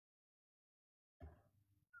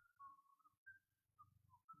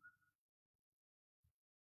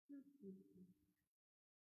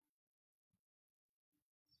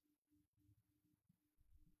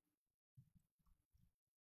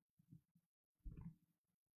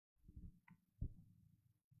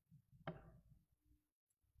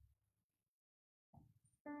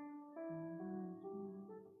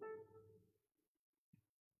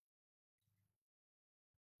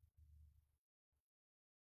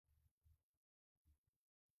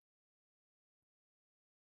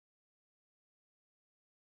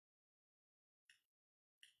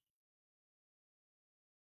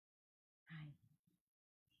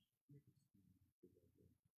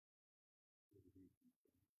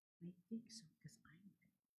I think so, because I'm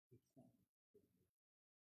excited.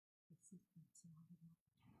 This is what's all about.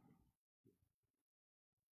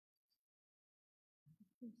 I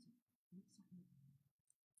think so. Yes, I am.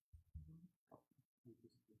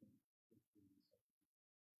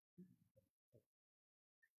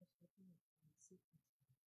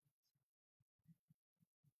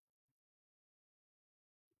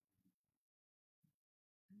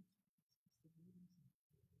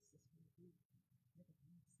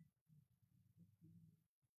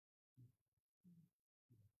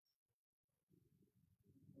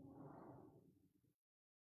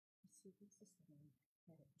 See, this is the one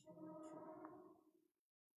that it turned to.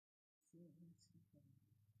 See, it was something.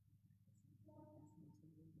 That's not the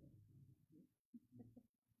way that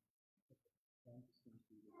Thank you.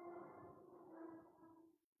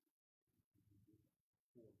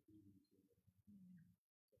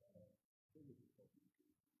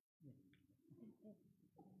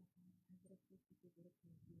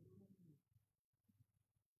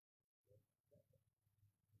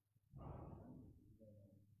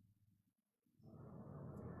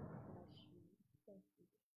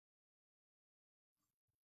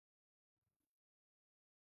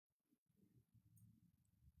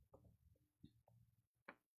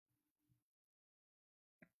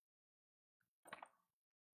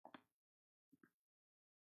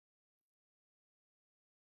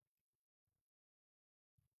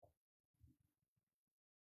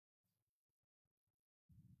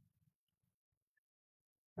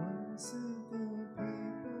 Blessed the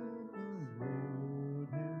people the Lord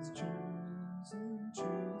has chosen to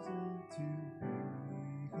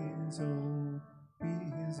be his own, be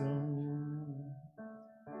his own.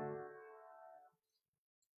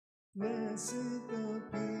 Blessed the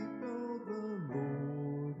people the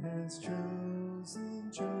Lord has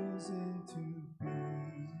chosen to be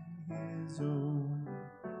his own.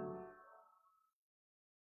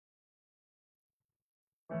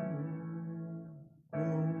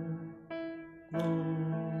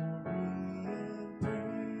 Lord,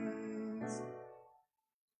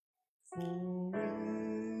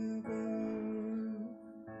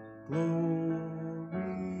 you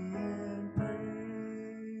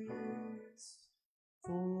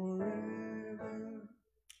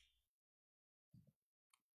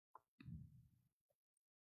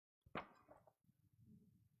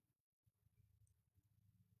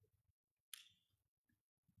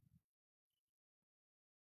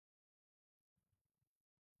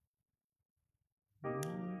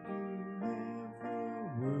have the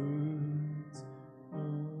words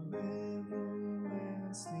of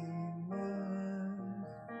everlasting life.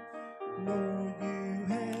 Lord, you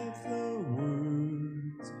have the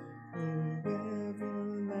words of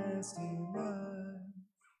everlasting life.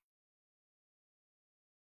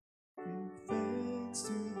 Give thanks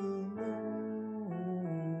to the Lord.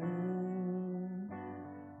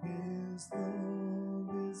 His love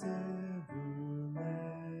is everlasting.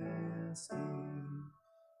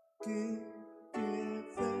 Give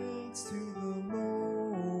thanks to the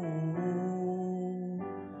Lord.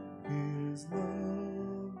 His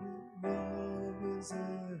love is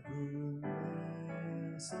everlasting.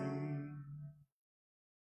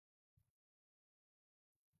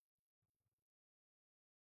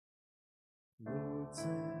 Lord,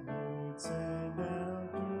 send out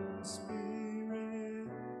your Spirit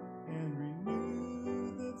and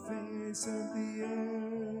renew the face of the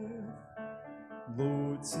earth.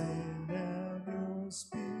 Lord, send out your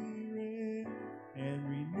Spirit and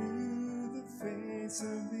renew the face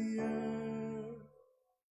of the earth.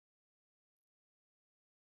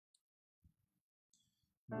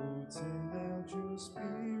 Lord, send out your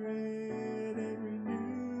Spirit and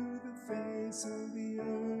renew the face of the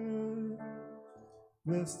earth.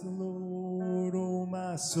 Bless the Lord, O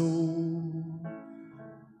my soul.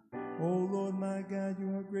 O Lord, my God,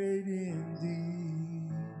 you are great indeed.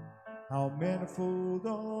 How manifold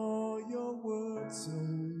are your works, O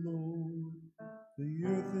Lord. The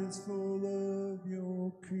earth is full of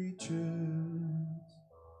your creatures.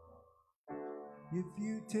 If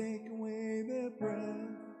you take away their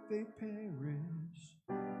breath, they perish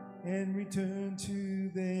and return to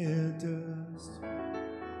their dust.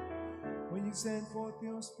 When you send forth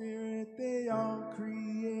your Spirit, they are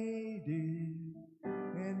created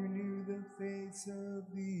and renew the face of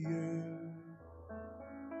the earth.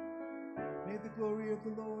 May the glory of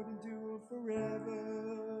the Lord endure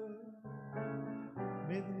forever.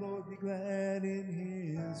 May the Lord be glad in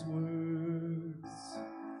his words.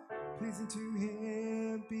 Pleasing to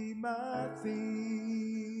him be my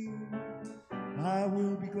theme. I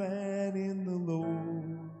will be glad in the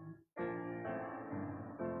Lord.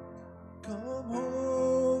 Come,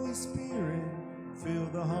 Holy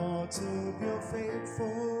hearts of your faithful.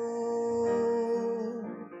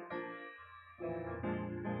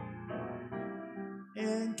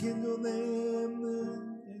 And kindle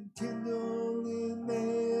in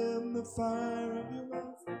them the fire of your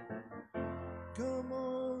love. Come,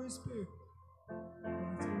 Holy Spirit,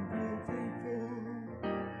 hearts of your faithful.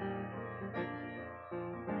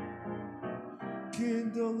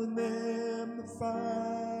 Kindle in them the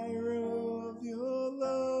fire of your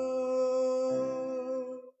love.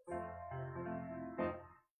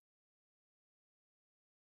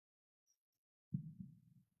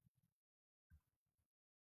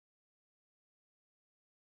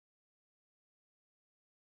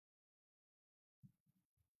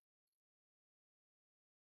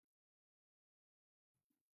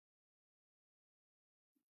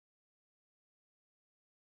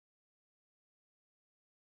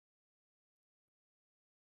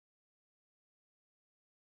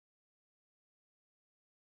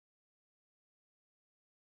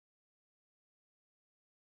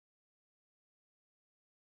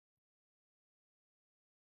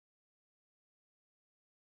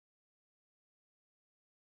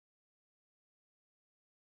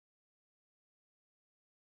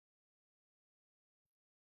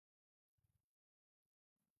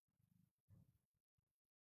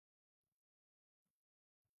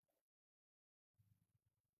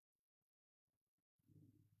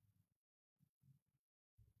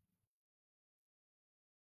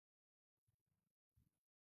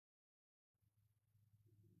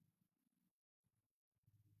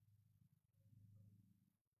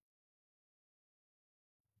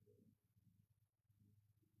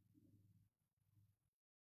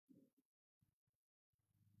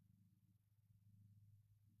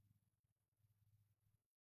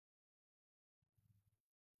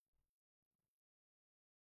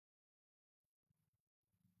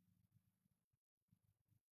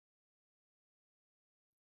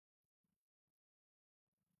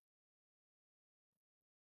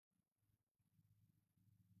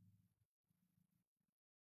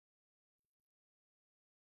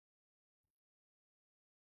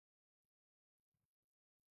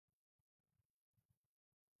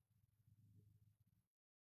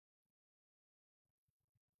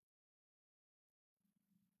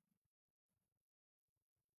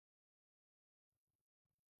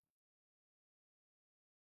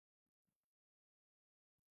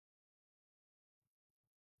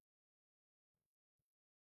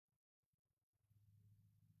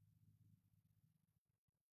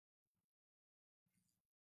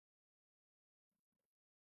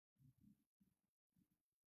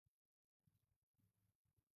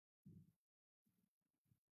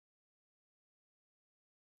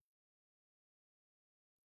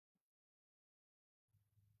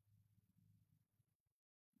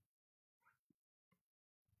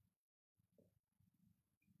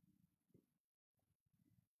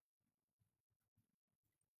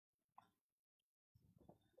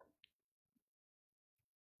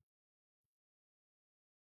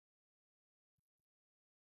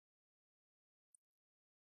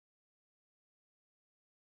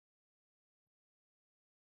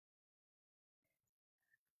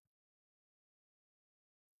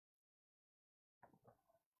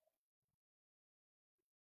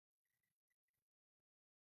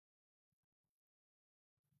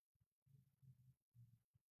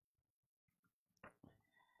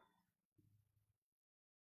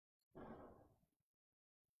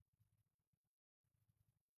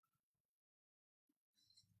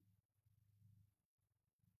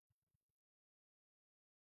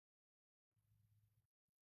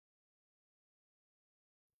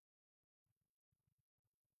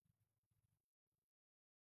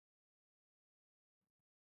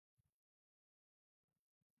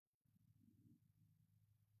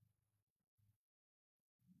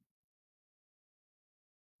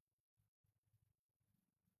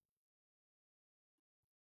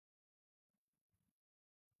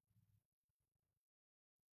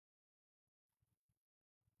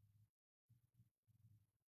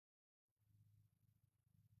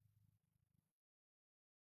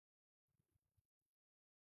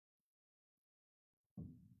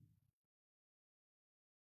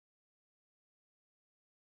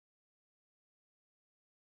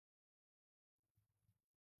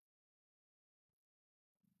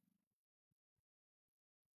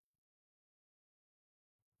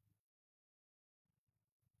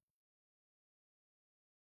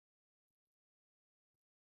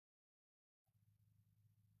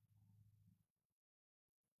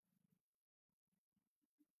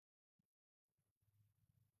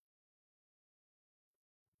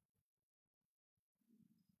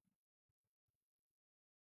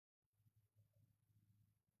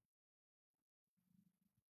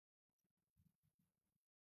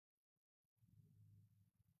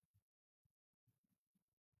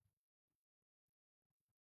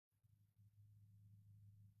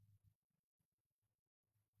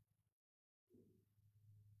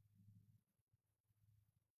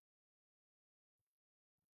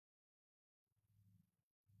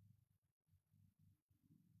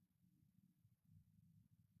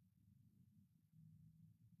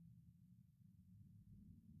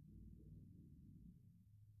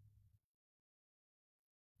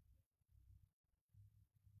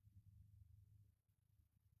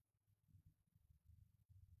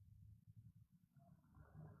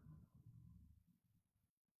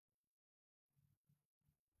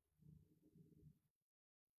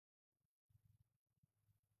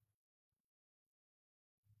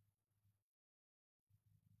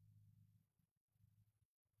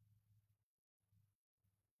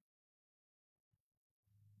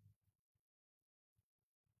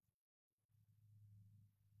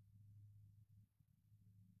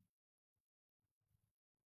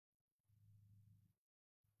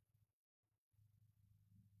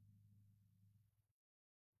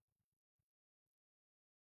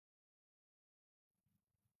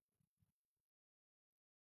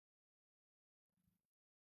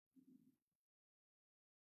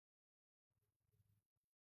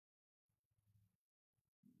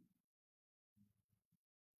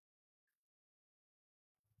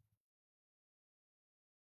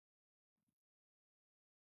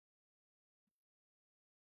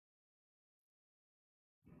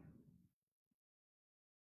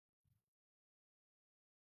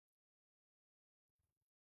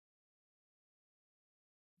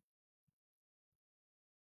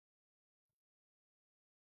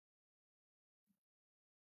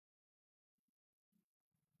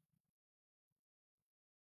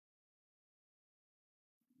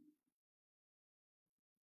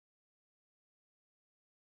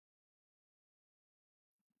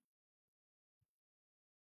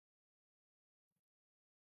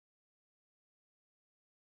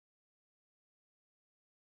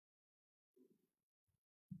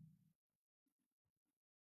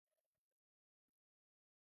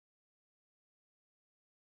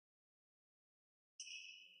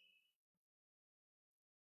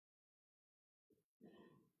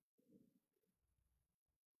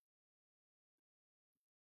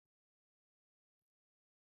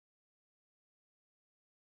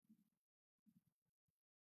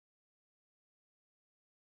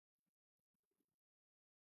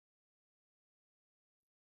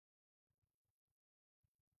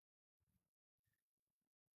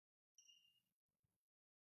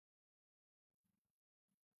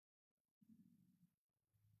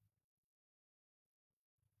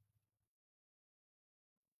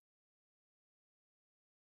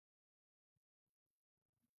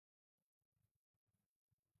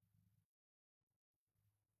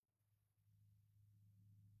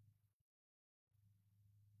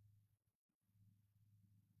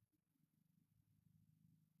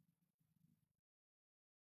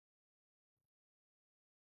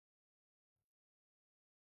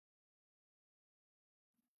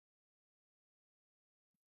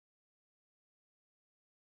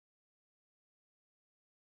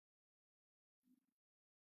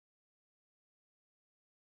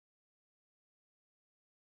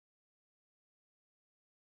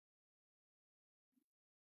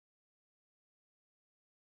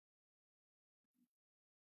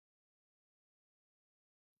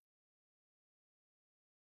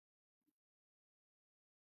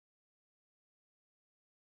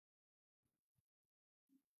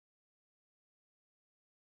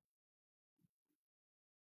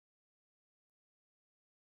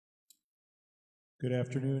 Good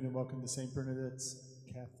afternoon and welcome to St. Bernadette's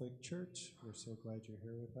Catholic Church. We're so glad you're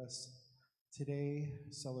here with us today,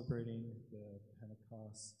 celebrating the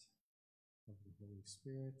Pentecost of the Holy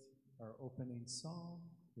Spirit. Our opening song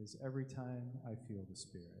is Every Time I Feel the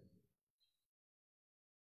Spirit.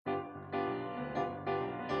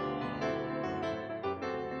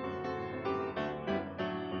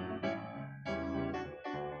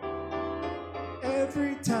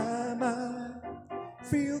 Every time I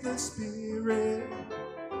feel the Spirit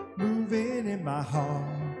moving in my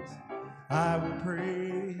heart, I will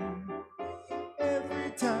pray.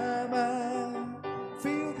 Every time I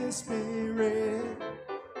feel the Spirit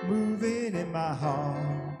moving in my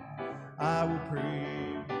heart, I will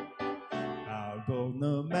pray. Out on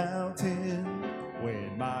the mountain,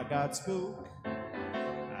 when my God spoke,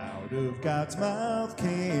 out of God's mouth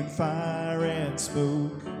came fire and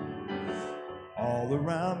smoke. All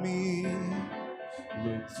around me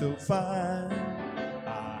looked so fine.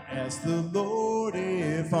 I asked the Lord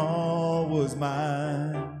if all was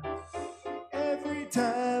mine. Every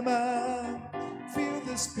time I feel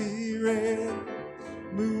the Spirit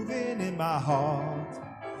moving in my heart,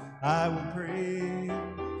 I will pray.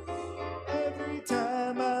 Every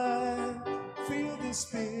time I feel the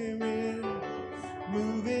Spirit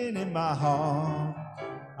moving in my heart,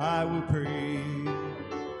 I will pray.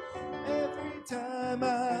 Every time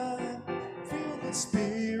I feel the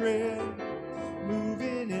Spirit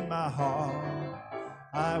moving in my heart,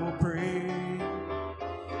 I will pray.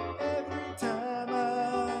 Every time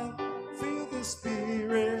I feel the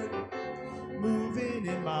Spirit moving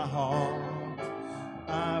in my heart,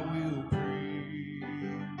 I will pray.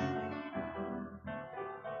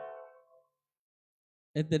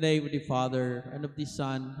 In the name of the Father, and of the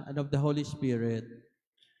Son, and of the Holy Spirit,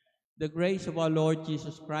 the grace of our Lord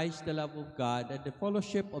Jesus Christ, the love of God, and the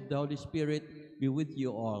fellowship of the Holy Spirit be with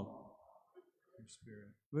you all. Your Spirit.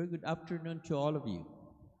 Very good afternoon to all of you.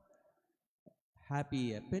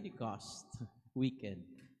 Happy Pentecost weekend.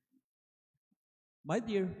 My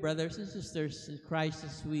dear brothers and sisters in Christ,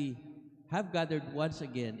 as we have gathered once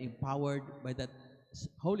again, empowered by that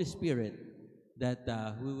Holy Spirit that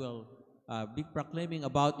we will be proclaiming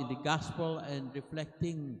about in the gospel and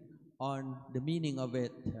reflecting on the meaning of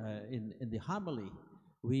it in the homily.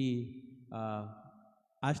 We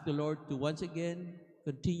ask the Lord to once again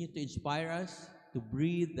continue to inspire us, to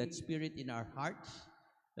breathe that Spirit in our hearts,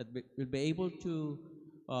 that we'll be able to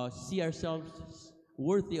see ourselves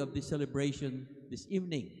worthy of this celebration this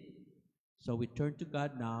evening. So we turn to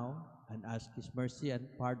God now and ask His mercy and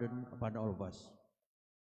pardon upon all of us.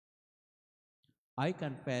 I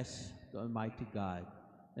confess to Almighty God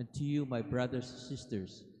and to you, my brothers and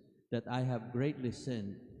sisters, that I have greatly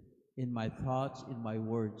sinned in my thoughts, in my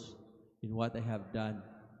words, in what I have done,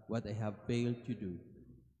 what I have failed to do.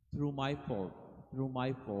 Through my fault, through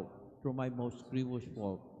my most grievous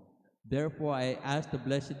fault. Therefore I ask the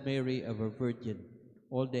Blessed Mary, ever Virgin,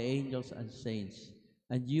 all the angels and saints,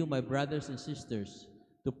 and you, my brothers and sisters,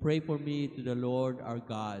 to pray for me to the Lord our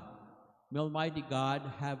God. May Almighty God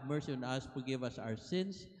have mercy on us, forgive us our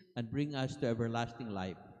sins, and bring us to everlasting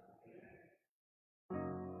life.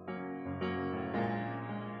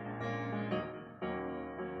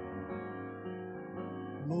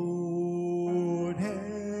 Lord,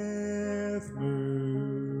 have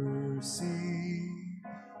mercy.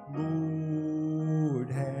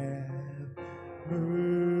 Lord, have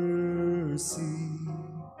mercy.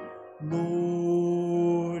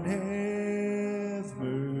 Lord, have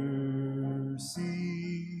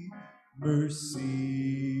mercy.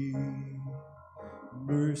 Mercy,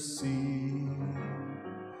 mercy.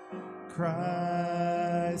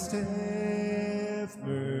 Christ, have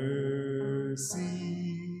mercy.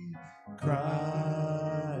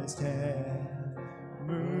 Christ, have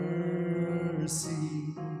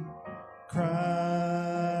mercy.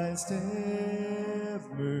 Christ, have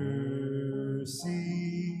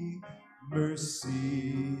mercy.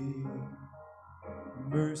 Mercy,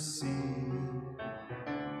 mercy.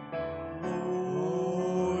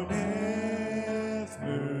 Lord, have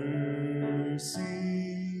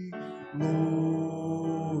mercy.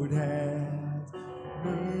 Lord, have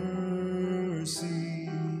mercy.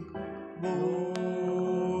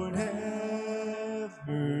 Lord, have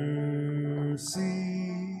mercy.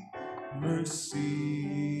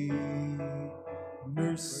 Mercy,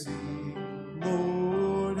 mercy.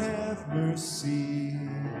 Lord, have mercy.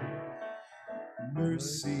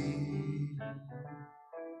 Mercy.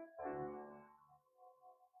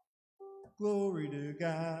 Glory to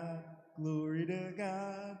God, glory to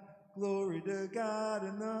God, glory to God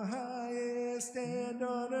in the highest, and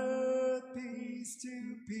on earth peace peace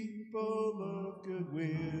to people of good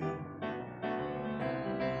will.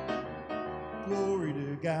 Glory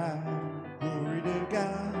to God, glory to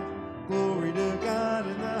God, glory to God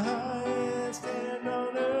in the highest, and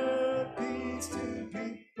on earth peace to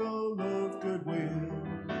people of good will.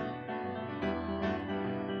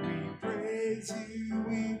 We praise you,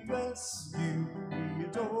 we bless you, we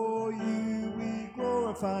adore you, we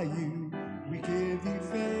glorify you. We give you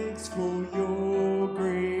thanks for your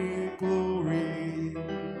great glory.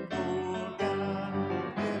 Lord God,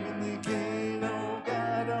 heavenly King, oh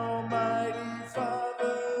God, Almighty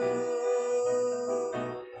Father.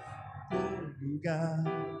 Glory to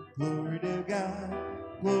God, glory to God,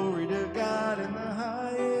 glory to God in the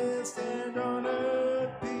highest, and on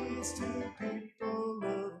earth peace to people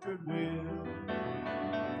of good will.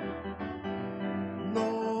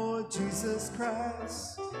 Lord Jesus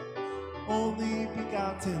Christ, only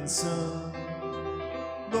begotten Son,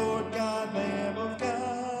 Lord God, Lamb of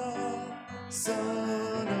God,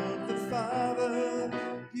 Son of the Father,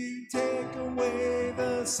 you take away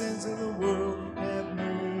the sins of the world, have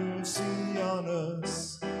mercy on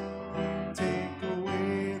us. You take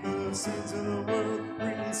away the sins of the world,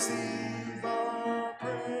 receive our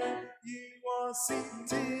prayer. You are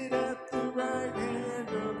seated at the right hand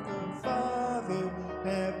of the Father,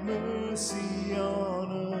 have mercy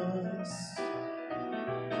on us.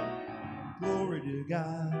 Glory to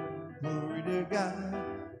God, glory to God,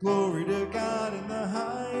 glory to God in the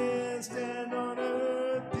highest, and on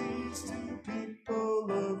earth peace to people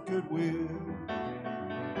of good will.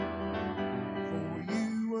 For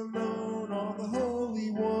you alone are the Holy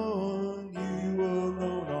One, you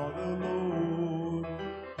alone are the Lord,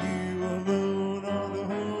 you alone are the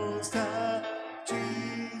Most High,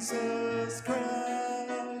 Jesus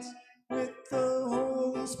Christ, with the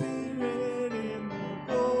Holy Spirit in the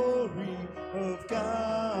glory of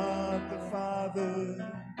God the Father.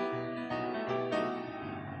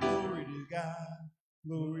 Glory to God,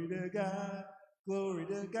 glory to God, glory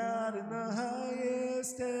to God in the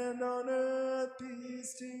highest, and on earth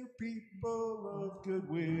peace to people of good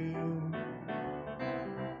will.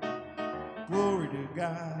 Glory to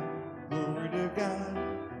God, glory to God,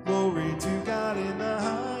 glory to God in the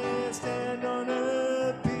highest, and on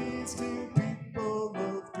earth peace to people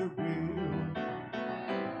of good will.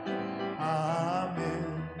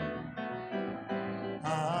 Amen.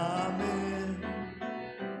 Amen.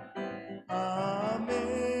 Amen.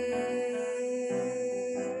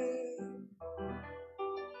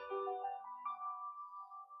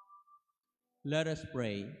 Let us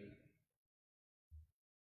pray.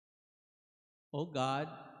 O God,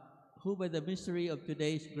 who by the mystery of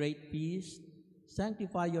today's great feast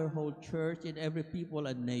sanctify your whole church in every people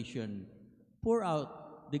and nation, pour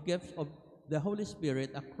out the gifts of the Holy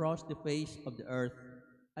Spirit across the face of the earth,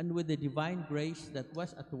 and with the divine grace that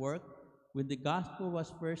was at work when the gospel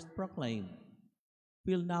was first proclaimed,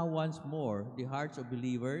 fill now once more the hearts of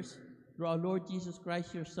believers through our Lord Jesus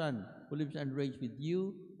Christ, your Son, who lives and reigns with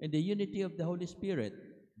you in the unity of the Holy Spirit,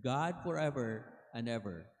 God forever and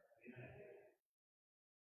ever.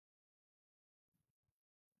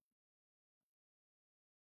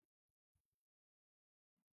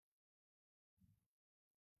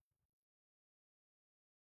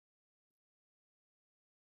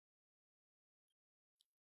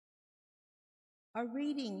 A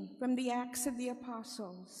reading from the Acts of the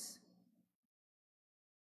Apostles.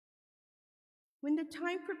 When the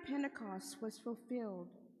time for Pentecost was fulfilled,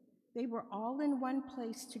 they were all in one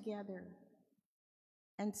place together.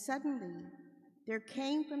 And suddenly there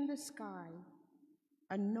came from the sky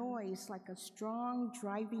a noise like a strong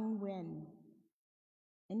driving wind,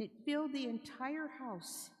 and it filled the entire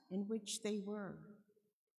house in which they were.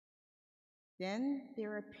 Then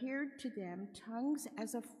there appeared to them tongues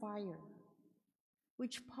as of fire,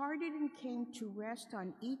 which parted and came to rest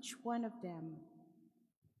on each one of them.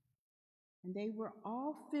 And they were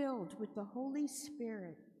all filled with the Holy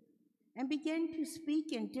Spirit and began to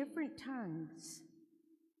speak in different tongues,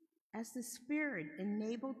 as the Spirit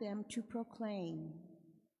enabled them to proclaim.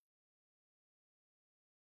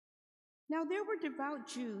 Now there were devout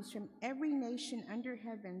Jews from every nation under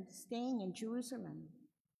heaven staying in Jerusalem.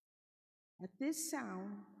 At this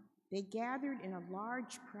sound, they gathered in a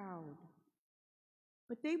large crowd,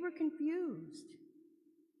 but they were confused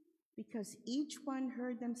because each one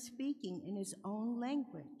heard them speaking in his own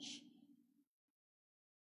language.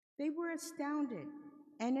 They were astounded,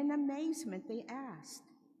 and in amazement they asked,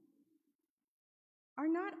 "Are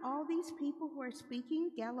not all these people who are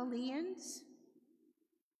speaking Galileans?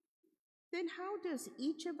 Then how does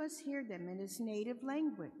each of us hear them in his native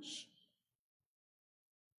language?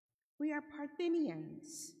 We are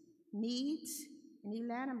Parthians, Medes and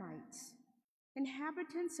Elamites,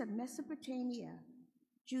 inhabitants of Mesopotamia,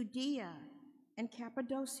 Judea and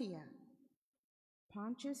Cappadocia,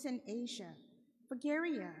 Pontus and Asia,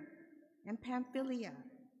 Phrygia and Pamphylia,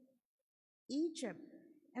 Egypt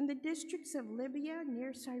and the districts of Libya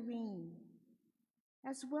near Cyrene,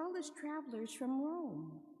 as well as travelers from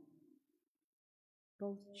Rome,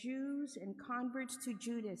 both Jews and converts to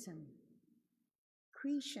Judaism,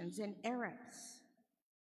 Cretians and Arabs.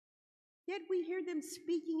 Yet we hear them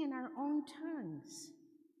speaking in our own tongues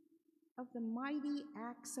of the mighty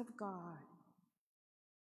acts of God.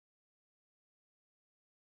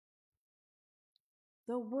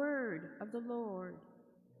 The word of the Lord.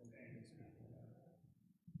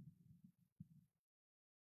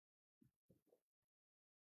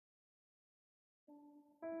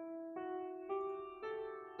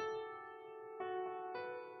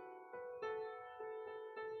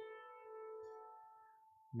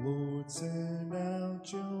 Lord, send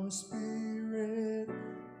out your Spirit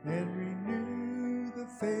and renew the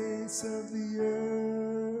face of the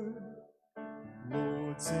earth.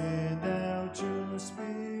 Lord, send out your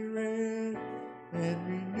Spirit and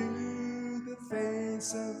renew the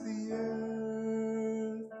face of the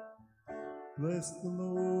earth. Bless the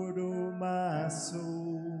Lord, O my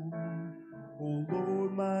soul. O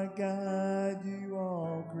Lord, my God, you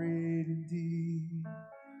are great indeed.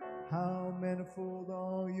 How manifold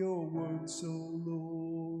are your works, O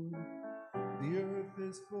Lord. The earth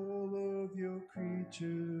is full of your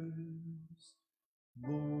creatures.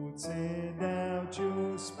 Lord, send out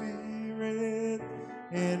your Spirit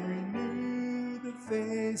and renew the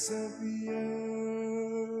face of the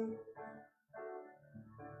earth.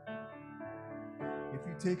 If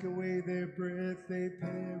you take away their breath, they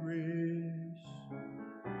perish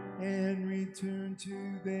and return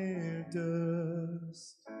to their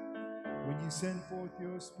dust. When you send forth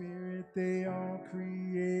your Spirit, they are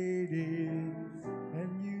created,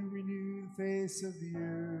 and you renew the face of the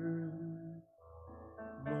earth.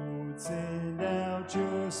 Lord, send out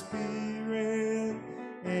your Spirit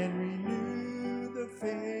and renew the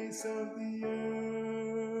face of the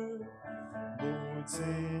earth. Lord,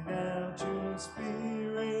 send out your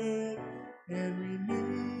Spirit and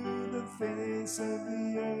renew the face of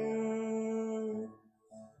the earth.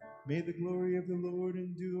 May the glory of the Lord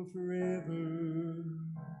endure forever.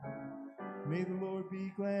 May the Lord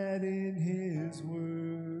be glad in his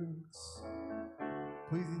works.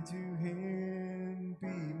 Pleasing to him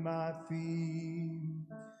be my theme.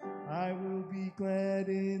 I will be glad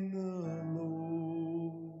in the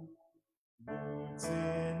Lord. Lord,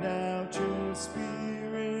 send out your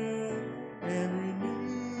Spirit and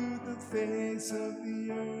renew the face of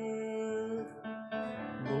the earth.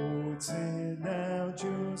 Lord, send out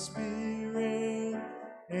your Spirit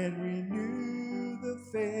and renew the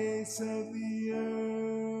face of the earth.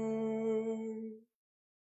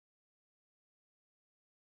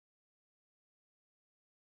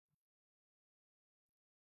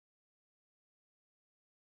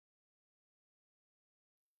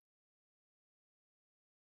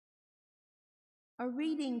 A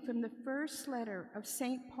reading from the first letter of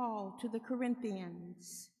St. Paul to the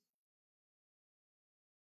Corinthians.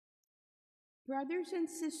 Brothers and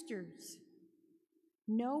sisters,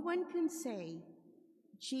 no one can say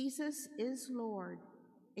Jesus is Lord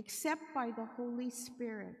except by the Holy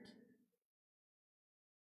Spirit.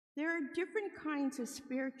 There are different kinds of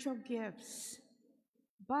spiritual gifts,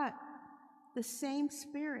 but the same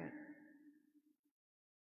Spirit.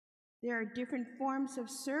 There are different forms of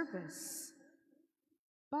service,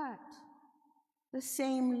 but the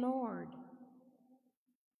same Lord.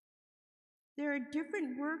 There are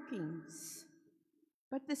different workings,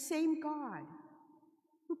 but the same God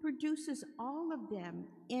who produces all of them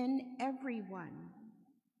in everyone.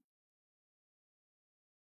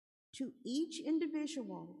 To each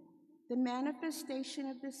individual, the manifestation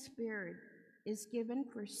of the Spirit is given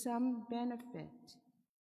for some benefit.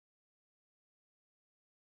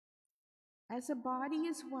 As a body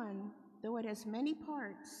is one, though it has many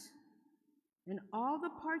parts, and all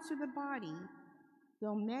the parts of the body,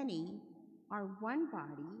 though many, are one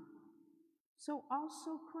body, so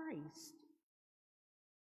also Christ.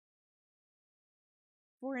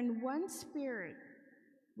 For in one Spirit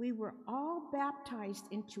we were all baptized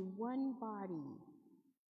into one body,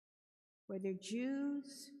 whether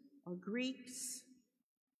Jews or Greeks,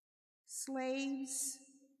 slaves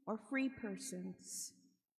or free persons,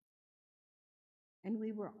 and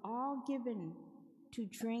we were all given to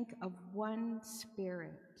drink of one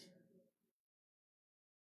Spirit.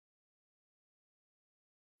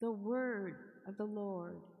 The word of the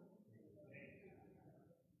Lord.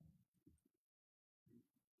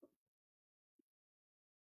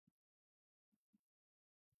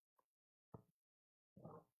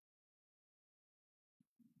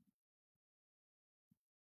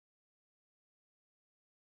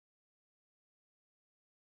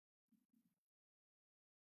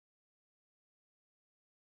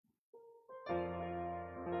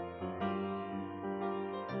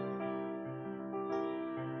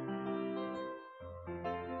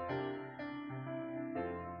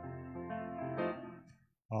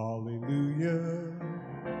 Hallelujah,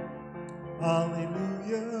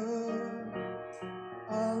 hallelujah,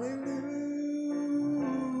 hallelujah.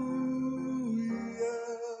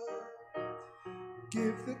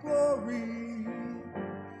 Give the glory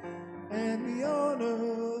and the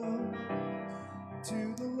honor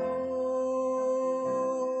to the Lord.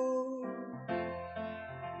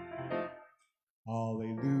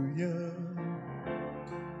 Hallelujah,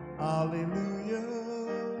 hallelujah,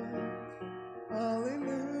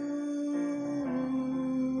 hallelujah.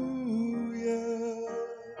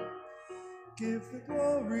 Give the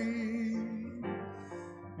glory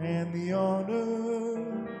and the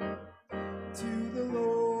honor to the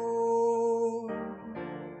Lord.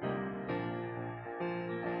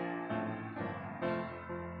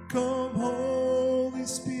 Come, Holy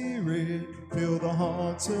Spirit, fill the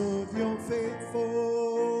hearts of your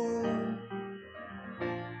faithful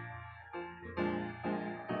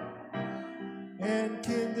and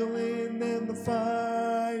kindle in them the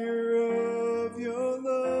fire of your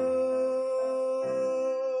love.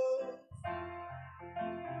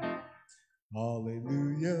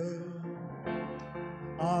 Hallelujah,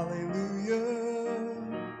 hallelujah,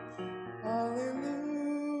 hallelujah.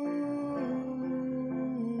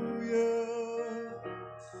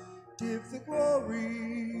 Give the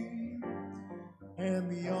glory and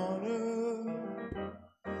the honor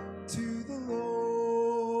to the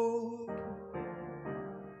Lord.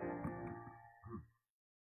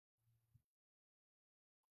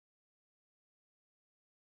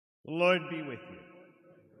 The Lord be with you.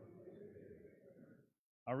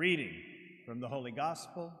 A reading from the Holy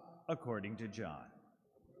Gospel according to John.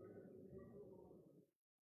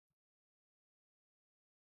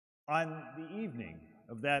 On the evening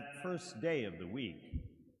of that first day of the week,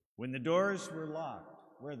 when the doors were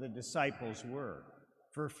locked where the disciples were,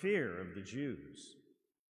 for fear of the Jews,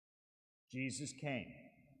 Jesus came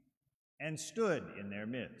and stood in their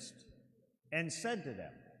midst and said to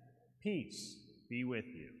them, "Peace be with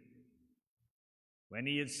you." When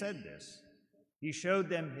he had said this, he showed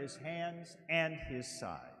them his hands and his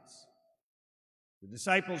sides. The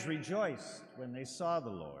disciples rejoiced when they saw the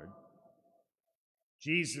Lord.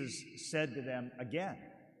 Jesus said to them again,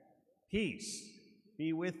 "Peace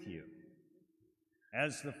be with you.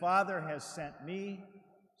 As the Father has sent me,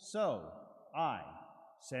 so I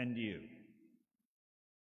send you."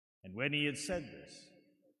 And when he had said this,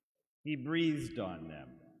 he breathed on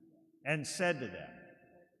them and said to them,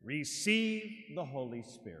 "Receive the Holy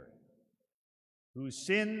Spirit. Whose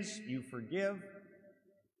sins you forgive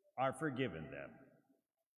are forgiven them,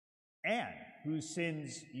 and whose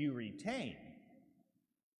sins you retain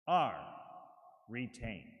are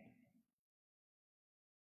retained."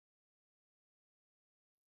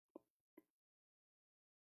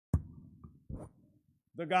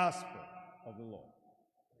 The Gospel of the Lord.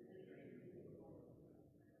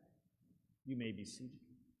 You may be seated.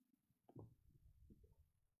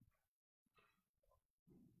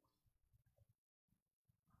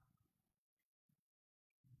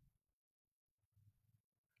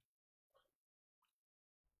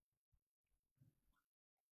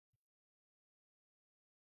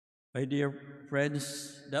 My dear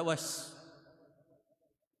friends, that was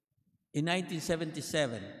in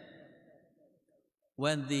 1977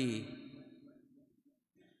 when the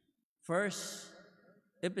first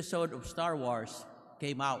episode of Star Wars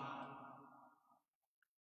came out.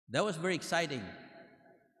 That was very exciting.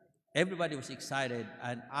 Everybody was excited,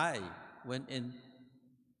 and I went in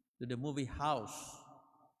to the movie house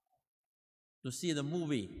to see the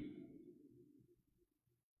movie.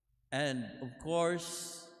 And of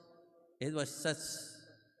course, it was such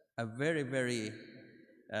a very, very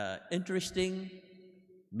interesting,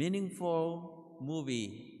 meaningful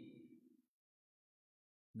movie.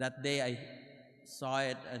 That day I saw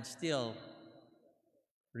it and still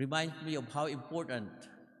reminds me of how important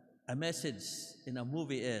a message in a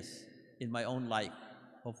movie is in my own life,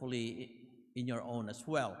 hopefully in your own as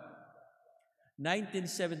well.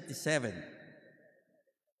 1977.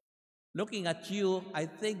 Looking at you, I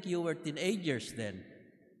think you were teenagers then.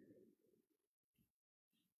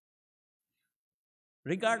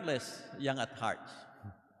 Regardless, young at heart.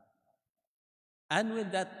 And when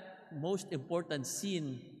that most important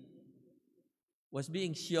scene was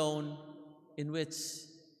being shown, in which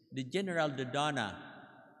the General Dodonna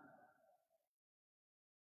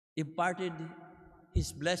imparted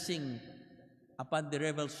his blessing upon the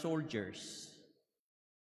rebel soldiers,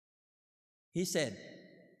 he said,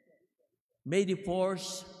 "May the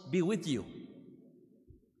force be with you.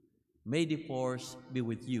 May the force be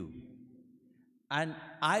with you. And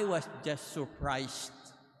I was just surprised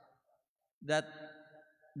that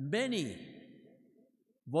many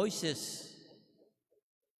voices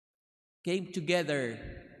came together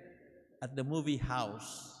at the movie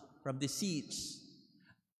house from the seats.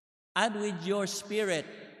 And with your spirit,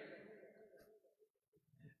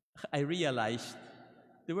 I realized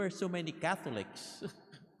there were so many Catholics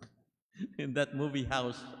in that movie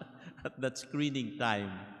house at that screening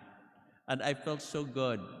time. And I felt so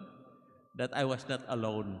good that I was not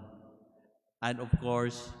alone. And of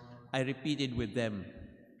course, I repeated with them,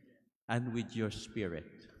 and with your spirit.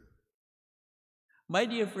 My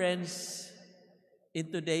dear friends,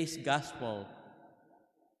 in today's gospel,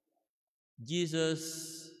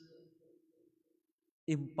 Jesus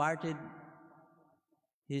imparted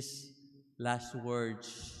his last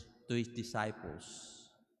words to his disciples.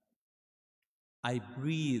 I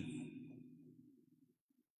breathe.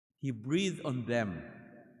 He breathed on them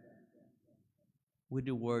with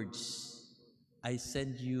the words, I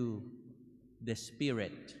send you the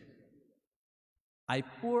Spirit. I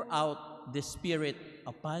pour out the Spirit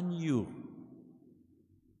upon you,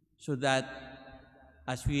 so that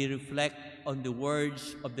as we reflect on the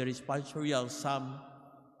words of the responsorial psalm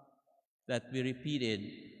that we repeated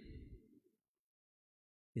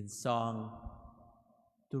in song,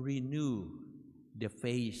 to renew the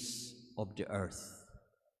face of the earth.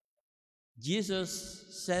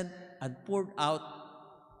 Jesus sent and poured out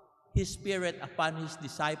his Spirit upon his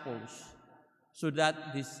disciples, so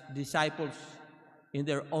that these disciples, in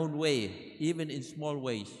their own way, even in small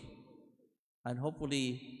ways, and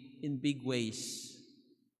hopefully in big ways,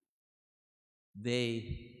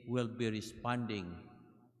 they will be responding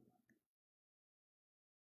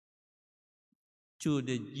to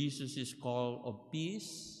the Jesus' call of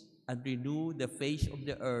peace and renew the face of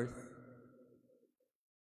the earth,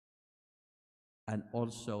 and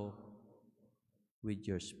also with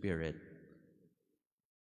your Spirit.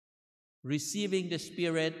 Receiving the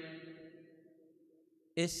Spirit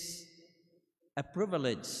is a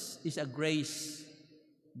privilege, is a grace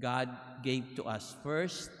God gave to us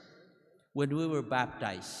first when we were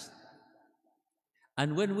baptized.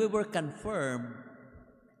 And when we were confirmed,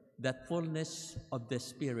 that fullness of the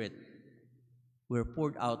Spirit were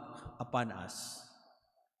poured out upon us.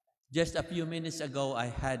 Just a few minutes ago, I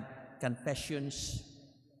had confessions,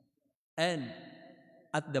 and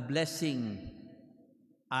at the blessing,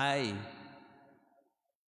 I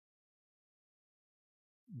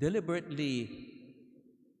deliberately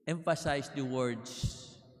emphasized the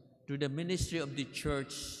words, to the ministry of the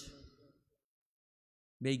church,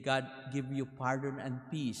 may God give you pardon and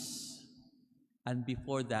peace. And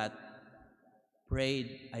before that,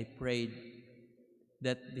 I prayed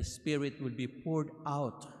that the Spirit would be poured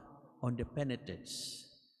out on the penitents,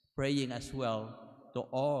 praying as well to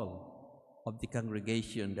all of the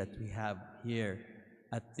congregation that we have here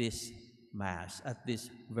at this Mass, at this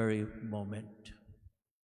very moment.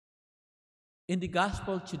 In the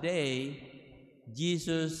Gospel today,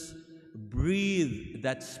 Jesus breathed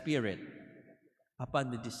that Spirit upon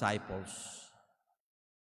the disciples.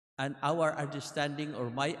 And our understanding, or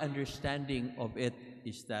my understanding of it,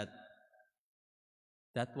 is that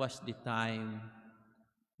that was the time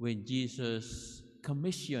when Jesus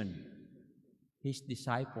commissioned his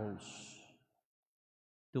disciples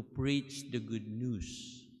to preach the good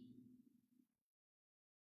news.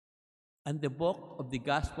 And the book of the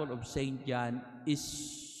Gospel of St. John is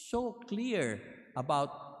so clear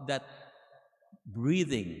about that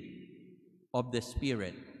breathing of the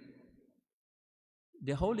Spirit.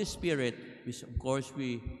 The Holy Spirit, which of course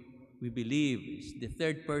we believe is the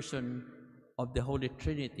third person of the Holy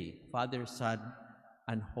Trinity, Father, Son,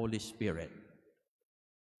 and Holy Spirit.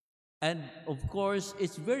 And of course,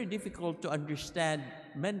 it's very difficult to understand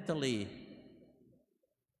mentally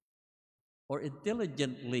or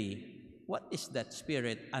intelligently what is that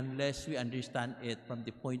Spirit unless we understand it from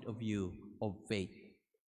the point of view of faith.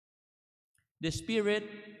 The Spirit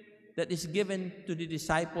that is given to the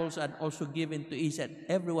disciples and also given to each and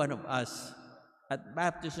every one of us at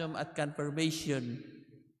baptism, at confirmation,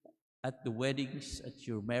 at the weddings, at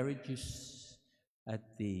your marriages, at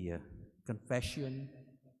the confession,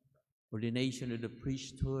 ordination of the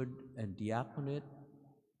priesthood and diaconate,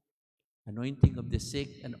 anointing of the sick,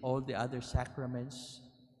 and all the other sacraments,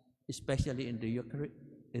 especially in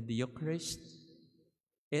the Eucharist.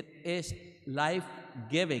 It is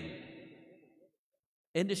life-giving.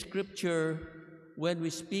 In the Scripture, when we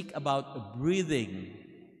speak about breathing,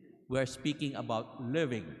 we are speaking about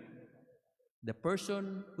living. The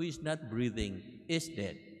person who is not breathing is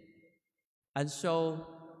dead. And so,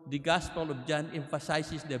 the Gospel of John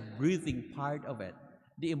emphasizes the breathing part of it,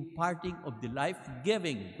 the imparting of the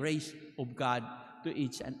life-giving grace of God to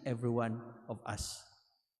each and every one of us.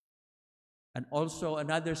 And also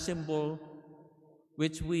another symbol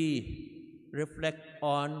which we reflect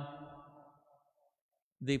on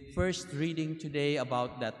the first reading today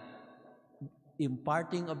about that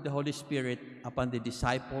imparting of the Holy Spirit upon the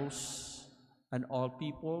disciples and all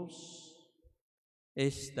peoples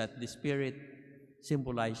is that the Spirit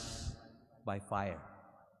symbolized by fire.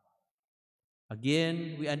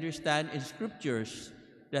 Again, we understand in scriptures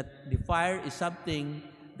that the fire is something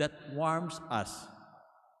that warms us.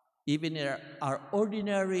 Even in our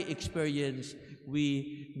ordinary experience,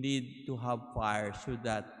 we need to have fire so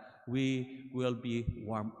that we will be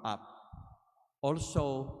warmed up.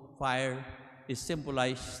 Also, fire is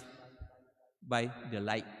symbolized by the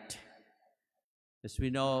light. As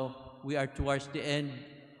we know, we are towards the end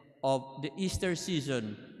of the Easter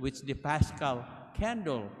season, which the Paschal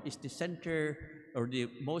candle is the center or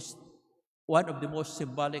one of the most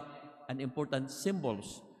symbolic and important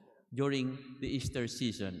symbols during the Easter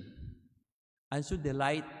season. And so the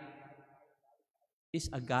light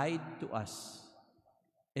is a guide to us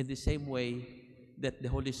in the same way that the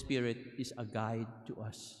Holy Spirit is a guide to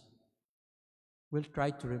us. We'll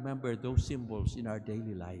try to remember those symbols in our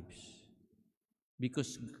daily lives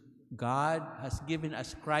because God has given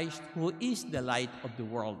us Christ, who is the light of the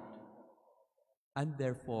world. And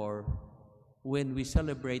therefore, when we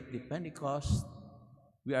celebrate the Pentecost,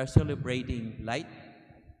 we are celebrating light.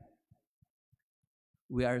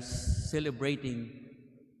 We are celebrating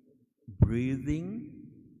breathing,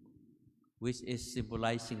 which is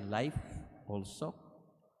symbolizing life also.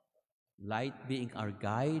 Light being our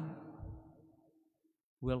guide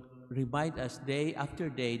will remind us day after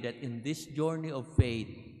day that in this journey of faith,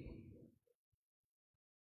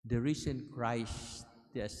 the risen Christ,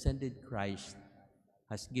 the ascended Christ,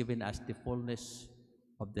 has given us the fullness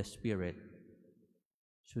of the Spirit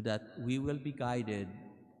so that we will be guided,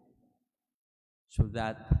 so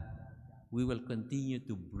that we will continue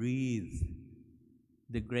to breathe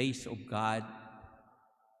the grace of God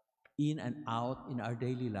in and out in our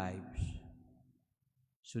daily lives,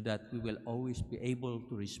 so that we will always be able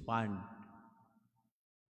to respond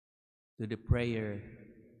to the prayer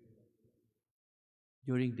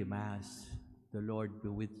during the Mass, "The Lord be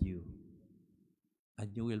with you."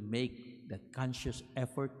 And you will make that conscious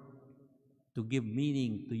effort to give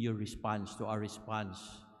meaning to your response, to our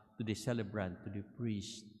response, to the celebrant, to the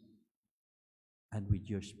priest, and with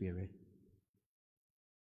your spirit.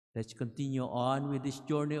 Let's continue on with this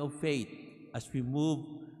journey of faith as we move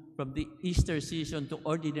from the Easter season to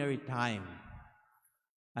ordinary time.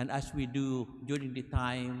 And as we do during the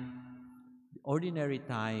ordinary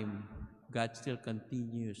time, God still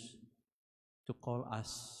continues to call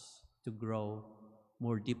us to grow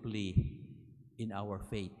more deeply in our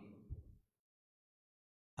faith.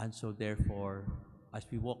 And so therefore, as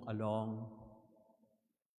we walk along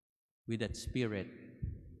with that Spirit,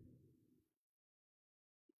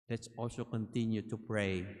 let's also continue to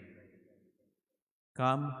pray.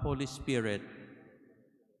 Come, Holy Spirit,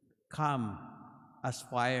 come as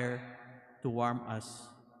fire to warm us.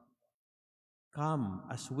 Come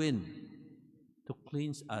as wind to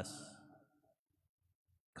cleanse us.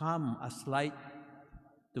 Come as light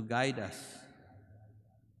to guide us.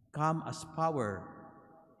 Come as power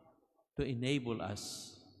to enable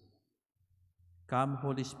us. Come,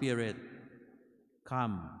 Holy Spirit,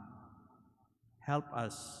 come. Help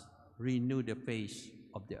us renew the face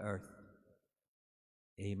of the earth.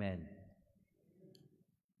 Amen.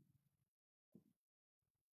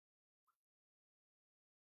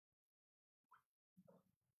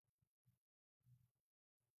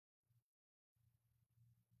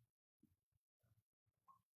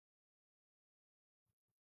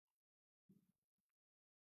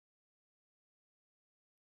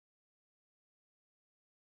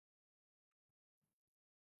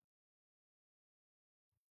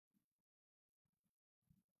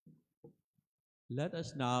 Let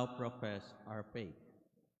us now profess our faith.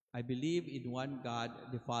 I believe in one God,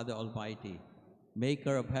 the Father Almighty,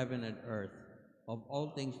 maker of heaven and earth, of all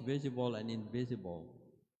things visible and invisible.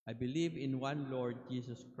 I believe in one Lord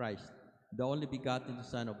Jesus Christ, the only begotten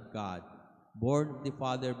Son of God, born of the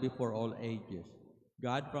Father before all ages,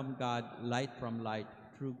 God from God, light from light,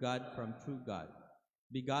 true God from true God,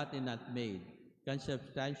 begotten not made,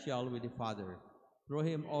 consubstantial with the Father. Through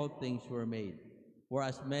him all things were made. For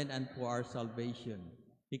as men and for our salvation,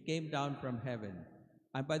 he came down from heaven,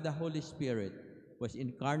 and by the Holy Spirit was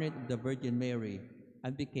incarnate of the Virgin Mary,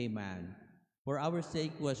 and became man. For our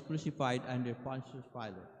sake was crucified under Pontius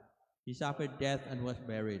Pilate. He suffered death and was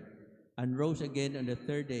buried, and rose again on the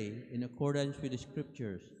third day in accordance with the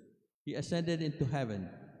Scriptures. He ascended into heaven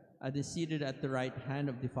and is seated at the right hand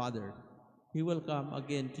of the Father. He will come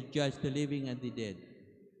again to judge the living and the dead,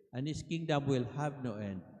 and his kingdom will have no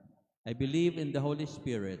end. I believe in the Holy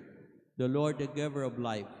Spirit, the Lord, the giver of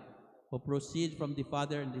life, who proceeds from the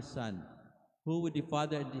Father and the Son, who with the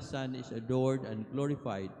Father and the Son is adored and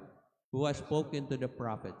glorified, who has spoken to the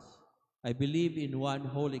prophets. I believe in one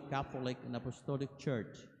holy Catholic and Apostolic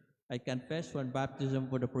Church. I confess one baptism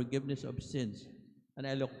for the forgiveness of sins, and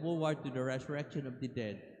I look forward to the resurrection of the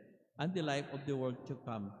dead and the life of the world to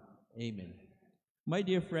come. Amen. My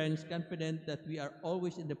dear friends, confident that we are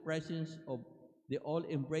always in the presence of the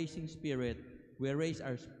all-embracing Spirit, we raise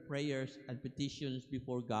our prayers and petitions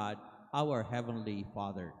before God, our Heavenly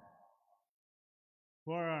Father.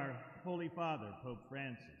 For our Holy Father, Pope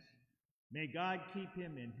Francis, may God keep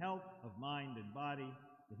him in health of mind and body,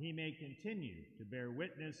 that he may continue to bear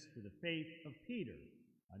witness to the faith of Peter,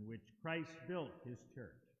 on which Christ built his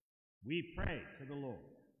church. We pray to the Lord.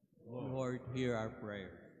 Lord, hear our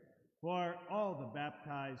prayer. For all the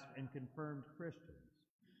baptized and confirmed Christians,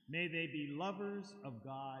 may they be lovers of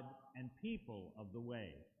God and people of the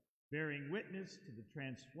way, bearing witness to the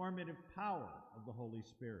transformative power of the Holy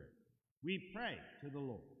Spirit. We pray to the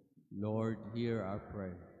Lord. Lord, hear our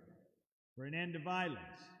prayer. For an end to violence,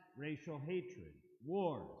 racial hatred,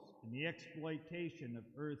 wars, and the exploitation of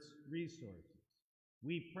Earth's resources,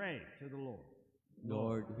 we pray to the Lord.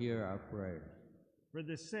 Lord, hear our prayer. For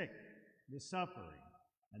the sick, the suffering,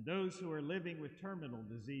 and those who are living with terminal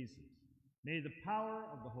diseases, may the power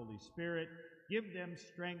of the Holy Spirit give them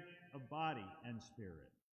strength of body and spirit.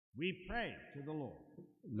 We pray to the Lord.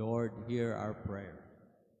 Lord, hear our prayer.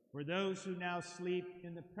 For those who now sleep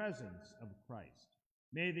in the presence of Christ,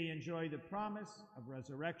 may they enjoy the promise of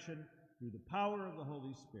resurrection through the power of the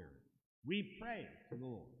Holy Spirit. We pray to the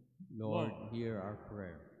Lord. Lord, hear our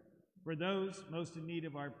prayer. For those most in need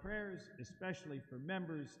of our prayers, especially for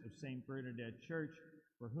members of St. Bernadette Church,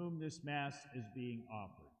 for whom this Mass is being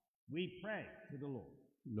offered, we pray to the Lord.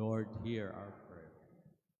 Lord, hear our prayer.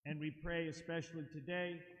 And we pray especially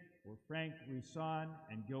today for Frank Rousson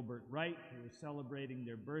and Gilbert Wright, who are celebrating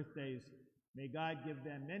their birthdays. May God give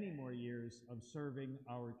them many more years of serving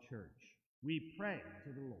our church. We pray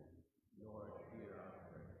to the Lord. Lord, hear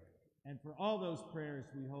our prayer. And for all those prayers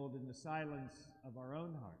we hold in the silence of our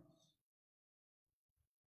own hearts.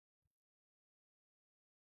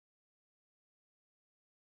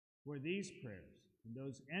 For these prayers and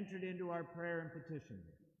those entered into our prayer and petition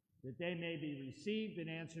book, that they may be received and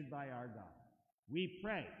answered by our God, we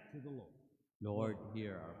pray to the Lord. Lord,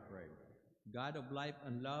 hear our prayer. God of life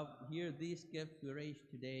and love, hear these gifts we raise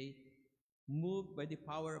today, moved by the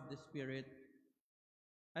power of the Spirit.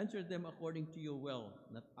 Answer them according to your will,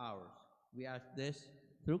 not ours. We ask this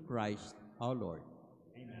through Christ our Lord.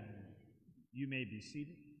 Amen. You may be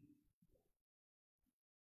seated.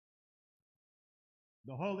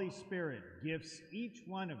 The Holy Spirit gifts each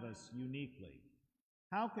one of us uniquely.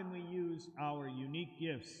 How can we use our unique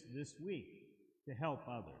gifts this week to help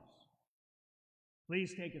others?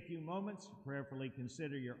 Please take a few moments to prayerfully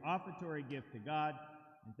consider your offertory gift to God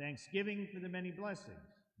and thanksgiving for the many blessings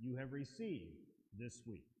you have received this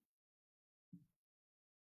week.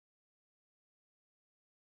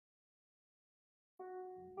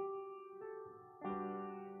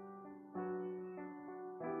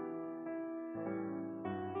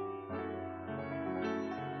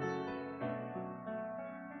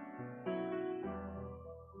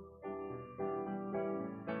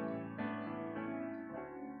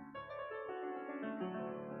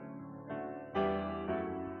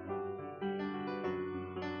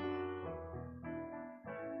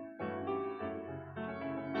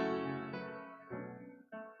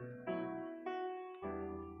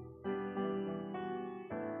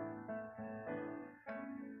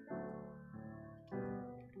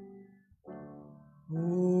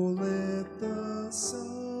 Oh, let the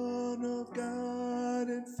Son of God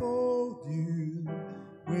enfold you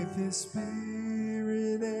with his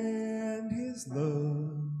Spirit and his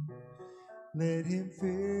love. Let him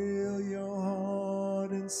fill your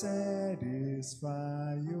heart and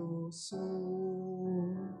satisfy your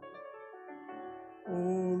soul.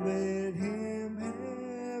 Oh, let him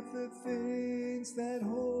have the things that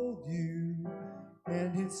hold you,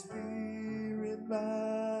 and his Spirit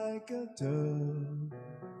like a dove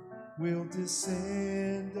will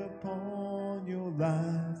descend upon your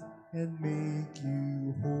life and make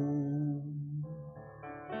you whole.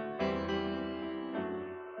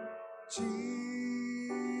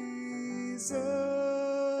 Jesus,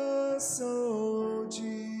 oh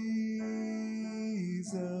Jesus,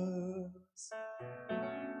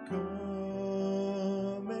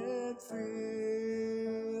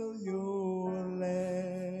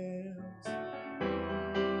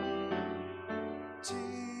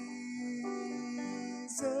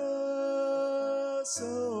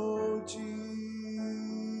 oh Jesus,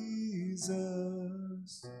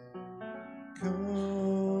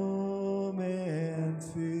 come and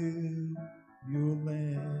fill your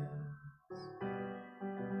land.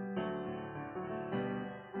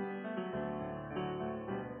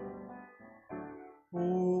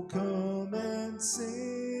 Oh, come and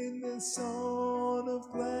sing the song of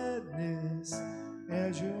gladness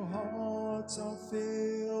as your hearts are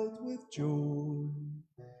filled with joy.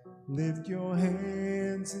 Lift your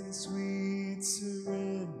hands in sweet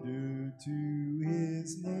surrender to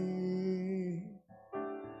his name.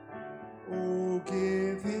 Oh,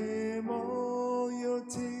 give him all your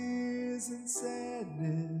tears and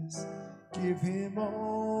sadness. Give him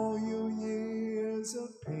all your years of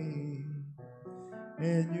pain.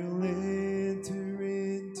 And you'll enter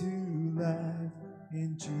into life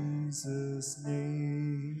in Jesus'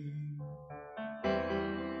 name.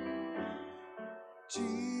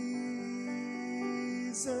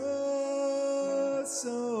 Jesus,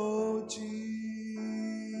 oh Jesus,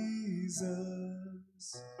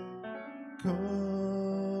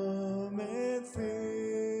 come and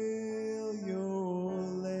fill your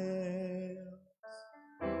lamps.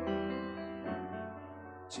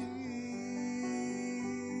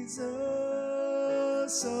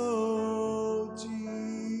 Jesus, oh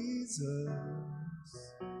Jesus,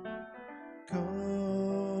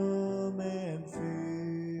 come and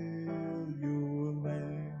fill your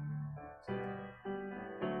lamps.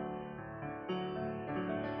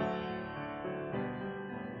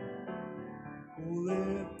 Oh,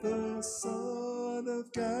 let the Son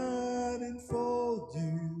of God enfold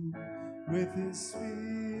you with his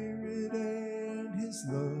Spirit and his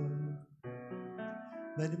love.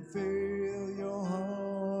 Let him fill your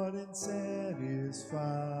heart and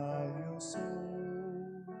satisfy your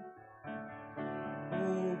soul.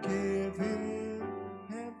 Oh, give him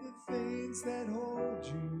half the things that hold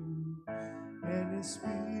you, and his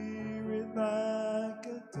Spirit like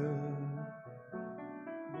a dove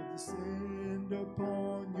will descend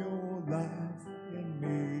upon your life and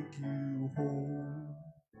make you whole.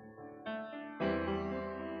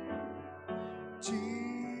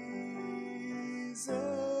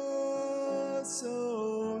 Jesus,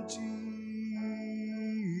 oh Jesus,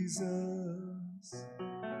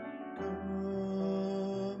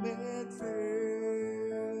 come and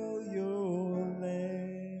fill your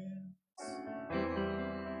lamps.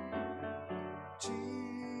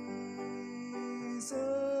 Jesus,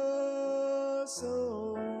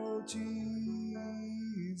 oh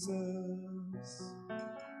Jesus,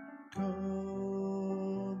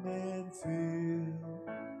 come and fill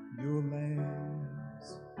your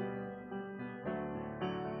lamps.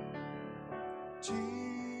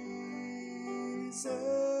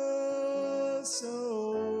 Jesus,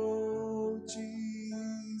 oh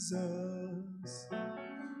Jesus,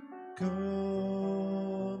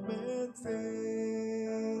 come and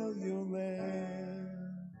fill your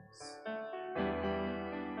lamps.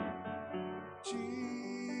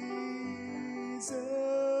 Jesus,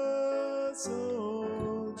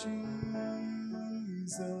 oh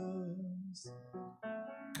Jesus,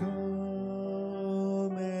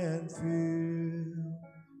 come and fill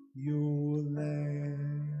your lamps.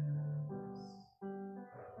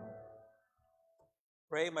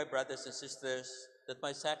 Pray, my brothers and sisters, that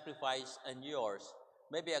my sacrifice and yours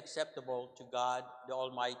may be acceptable to God, the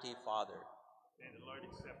Almighty Father. May the Lord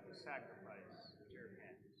accept the sacrifice at your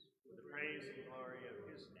hands for the praise and glory of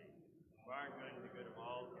his name, for our good and the good of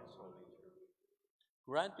all his holy church.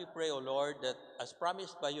 Grant, we pray, O Lord, that as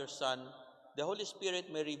promised by your Son, the Holy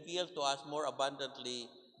Spirit may reveal to us more abundantly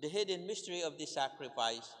the hidden mystery of this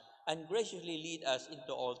sacrifice and graciously lead us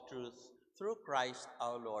into all truth through Christ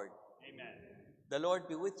our Lord. Amen. The Lord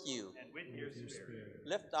be with you. And with your spirit.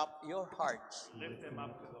 Lift up your hearts. Lift them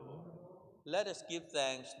up to the Lord. Let us give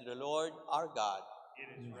thanks to the Lord our God. It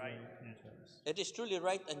is right and just. It is truly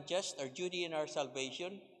right and just, our duty and our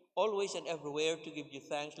salvation, always and everywhere to give you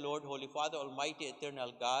thanks, Lord, Holy Father, Almighty,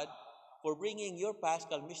 Eternal God, for bringing your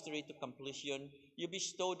Paschal mystery to completion. You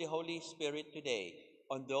bestowed the Holy Spirit today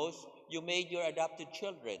on those you made your adopted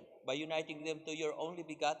children by uniting them to your only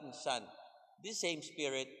begotten Son. This same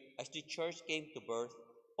Spirit, as the Church came to birth,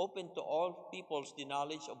 opened to all peoples the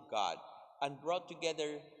knowledge of God and brought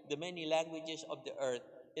together the many languages of the earth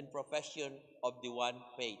in profession of the one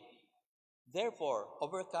faith. Therefore,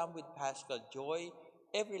 overcome with paschal joy,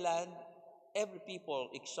 every land, every people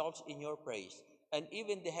exalts in your praise, and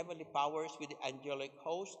even the heavenly powers with the angelic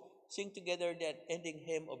host sing together the ending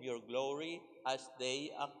hymn of your glory as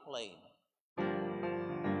they acclaim.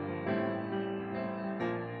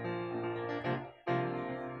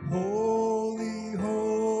 Holy,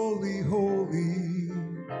 holy, holy,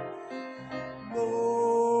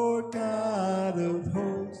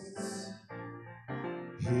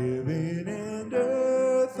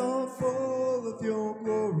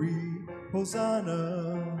 Hosanna,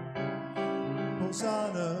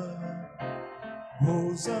 Hosanna,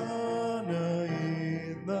 Hosanna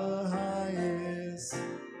in the highest.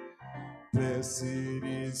 Blessed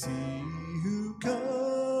is he who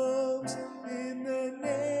comes in the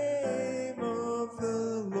name of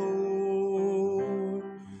the Lord.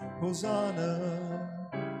 Hosanna,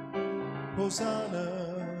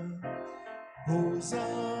 Hosanna,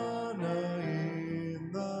 Hosanna in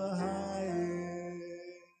the highest.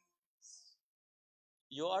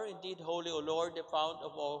 You are indeed holy, O Lord, the fount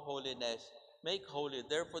of all holiness. Make holy,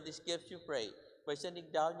 therefore, these gifts, we pray, by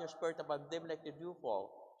sending down your Spirit upon them like the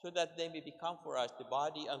dewfall, so that they may become for us the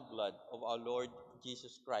body and blood of our Lord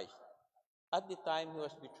Jesus Christ. At the time he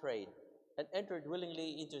was betrayed and entered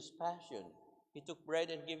willingly into his passion, he took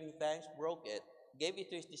bread and giving thanks, broke it, gave it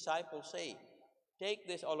to his disciples, saying, "Take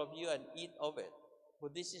this, all of you, and eat of it, for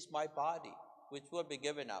this is my body, which will be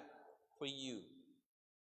given up for you."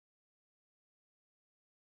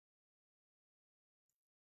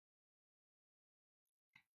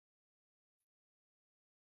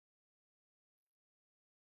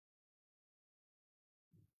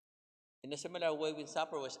 In a similar way, when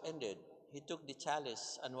supper was ended, he took the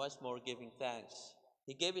chalice and once more giving thanks.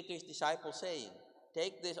 He gave it to his disciples, saying,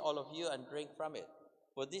 "Take this, all of you, and drink from it.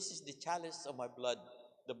 For this is the chalice of my blood,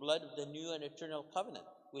 the blood of the new and eternal covenant,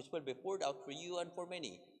 which will be poured out for you and for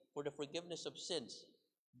many for the forgiveness of sins.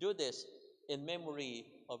 Do this in memory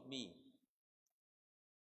of me."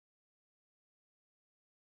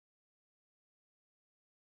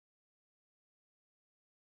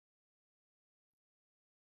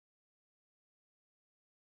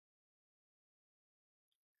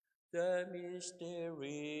 The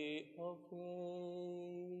mystery of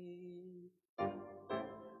faith.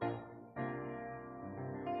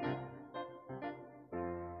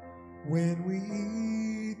 When we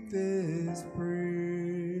eat this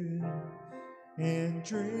bread and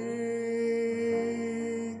drink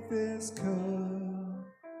this cup,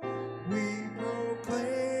 we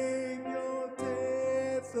proclaim your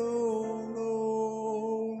death, O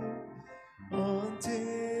Lord,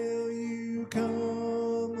 until you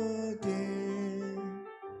come again,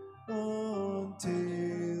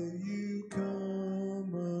 until you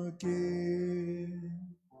come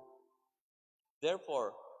again.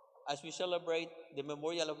 Therefore, as we celebrate the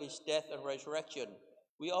memorial of his death and resurrection,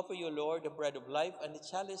 we offer you, Lord, the bread of life and the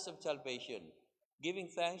chalice of salvation, giving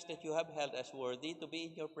thanks that you have held us worthy to be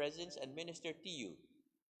in your presence and minister to you.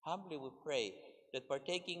 Humbly we pray that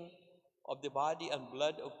partaking of the body and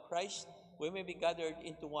blood of Christ, we may be gathered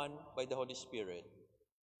into one by the Holy Spirit.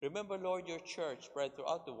 Remember, Lord, your church spread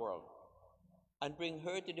throughout the world, and bring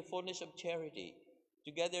her to the fullness of charity,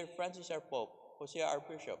 together Francis our Pope, Jose our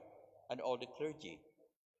Bishop, and all the clergy.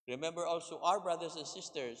 Remember also our brothers and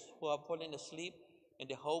sisters who have fallen asleep in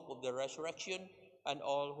the hope of the resurrection, and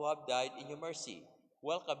all who have died in your mercy.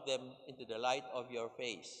 Welcome them into the light of your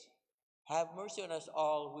face. Have mercy on us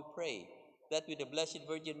all, we pray, that with the Blessed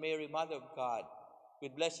Virgin Mary, Mother of God,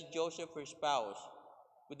 with blessed Joseph, her spouse,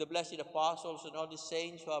 with the blessed apostles and all the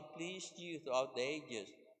saints who have pleased you throughout the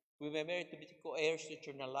ages, we may merit to be co-heirs to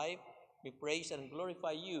eternal life. We praise and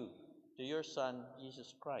glorify you to your Son,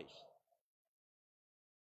 Jesus Christ.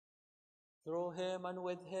 Through him and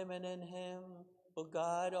with him and in him, O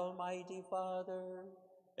God, Almighty Father,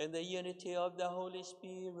 in the unity of the Holy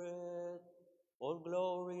Spirit, all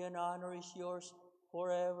glory and honor is yours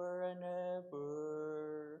forever and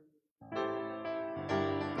ever.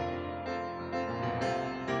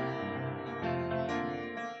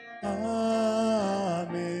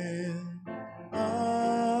 Amen.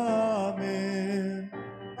 Amen.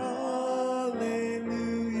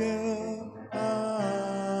 Alleluia.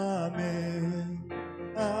 Amen.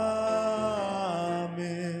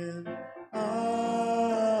 Amen.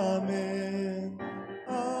 Amen.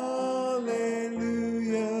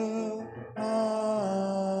 Alleluia. Amen.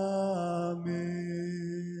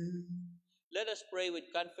 Let us pray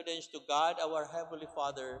with confidence to God, our Heavenly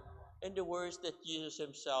Father, in the words that Jesus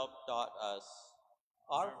himself taught us.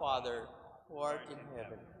 Our Father, who art in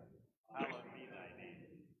heaven, Hallowed be thy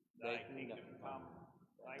name. Thy kingdom come,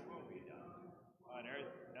 thy will be done, on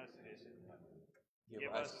earth as it is in heaven.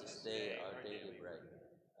 give us this day our daily bread,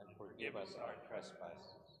 and forgive us our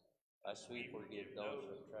trespasses, as we forgive those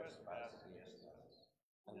who trespass against us.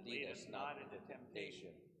 And lead us not into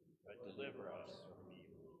temptation, but deliver us from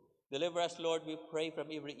evil. Deliver us, Lord, we pray,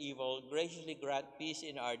 from every evil. Graciously grant peace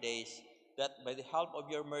in our days, that by the help of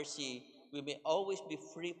your mercy we may always be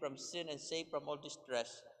free from sin and safe from all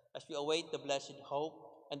distress, as we await the blessed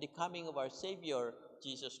hope and the coming of our Savior,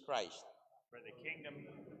 Jesus Christ. For the kingdom,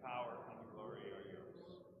 the power, and the glory are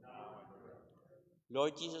yours, now and forever.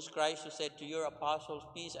 Lord Jesus Christ, who said to your apostles,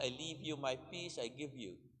 "Peace I leave you, my peace I give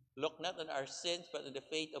you," look not on our sins, but on the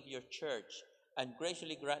faith of your church, and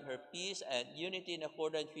graciously grant her peace and unity in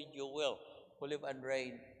accordance with your will, who live and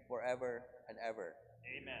reign forever and ever.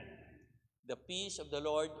 Amen. The peace of the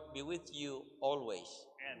Lord be with you always.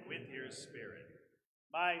 And with your spirit.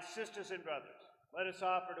 My sisters and brothers, let us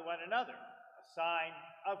offer to one another a sign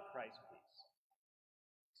of Christ's peace.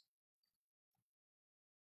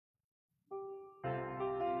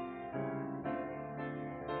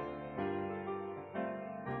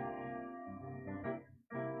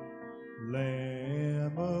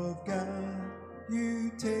 Lamb of God,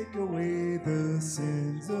 you take away the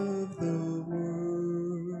sins of the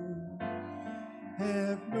world.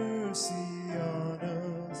 Have mercy on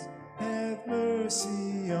us, have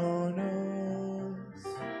mercy on us.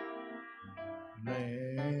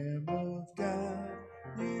 Lamb of God,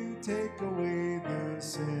 you take away the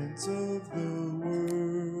sins of the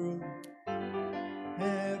world.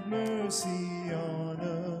 Have mercy on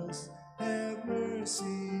us, have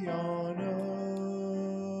mercy on us.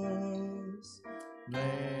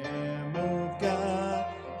 Lamb of God,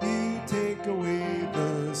 you take away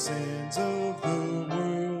the sins of the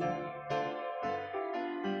world.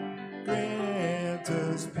 Grant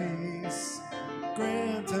us peace,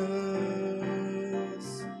 grant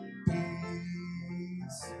us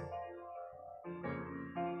peace.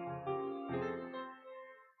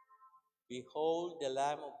 Behold the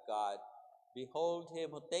Lamb of God. Behold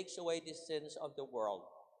him who takes away the sins of the world.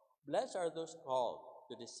 Blessed are those called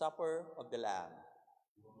to the supper of the Lamb.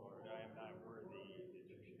 Lord, I am not worthy that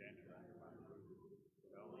you should enter under my roof,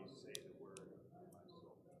 but only say the word, and my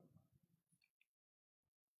soul.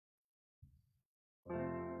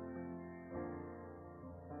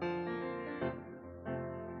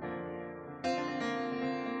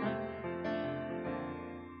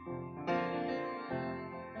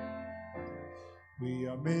 We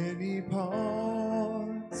are many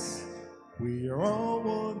parts, we are all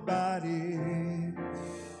one body,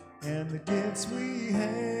 and the gifts we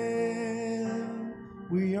have,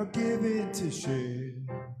 we are given to share.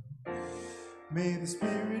 May the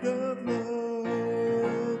spirit of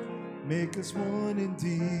love make us one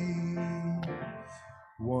indeed.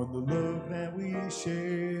 One the love that we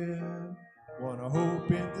share, one a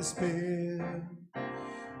hope in despair,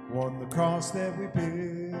 one the cross that we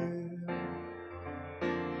bear.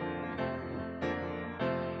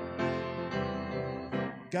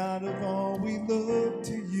 God of all, we look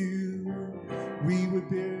to you. We would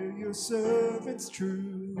bear your servants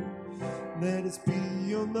true. Let us be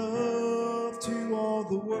your love to all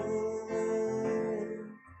the world.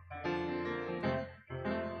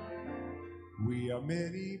 We are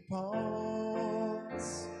many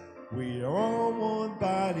parts, we are all one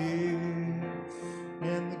body,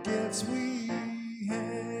 and the gifts we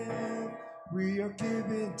have, we are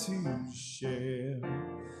given to share.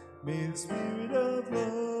 May the spirit of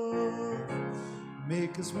love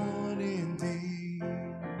make us one indeed.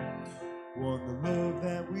 One the love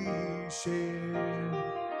that we share,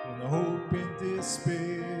 one the hope in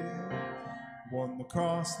despair, one the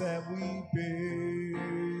cross that we bear.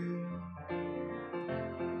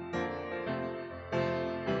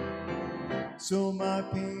 So my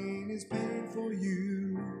pain is pain for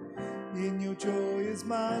you, in your joy is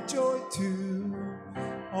my joy too.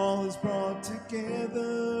 All is brought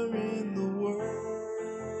together in the world.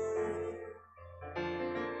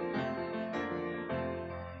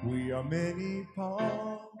 We are many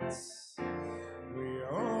parts, we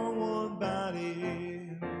are all one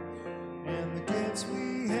body, and the gifts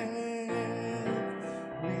we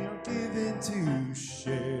have, we are given to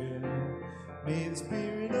share. May the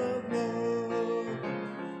spirit of love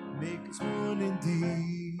make us one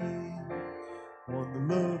indeed. One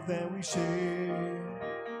the love that we share,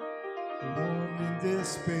 one in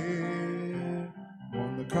despair,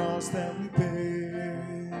 one the cross that we bear.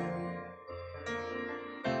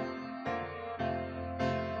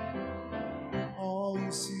 All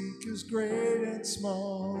you seek is great and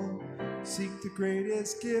small, seek the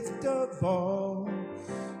greatest gift of all.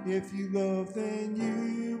 If you love, then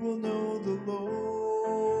you will know the Lord.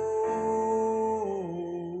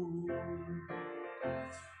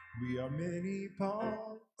 We are many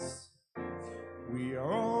parts, we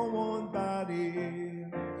are all one body,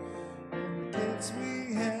 and the gifts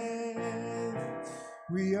we have,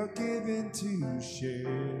 we are given to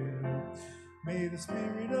share. May the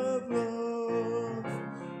spirit of love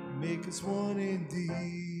make us one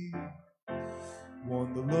indeed.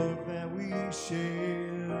 One the love that we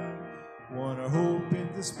share, one a hope in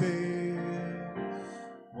despair,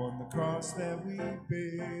 one the cross that we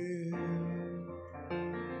bear.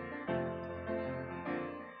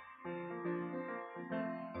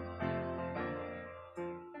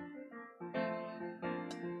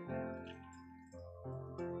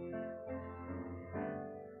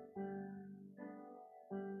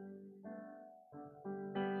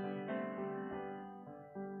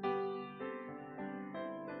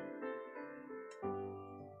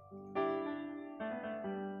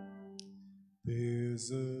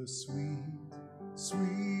 There's a sweet,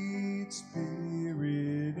 sweet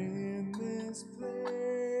spirit in this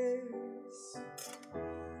place,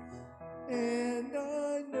 and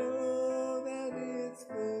I know that it's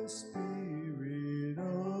the Spirit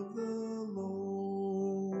of the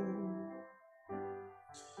Lord.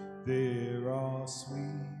 There are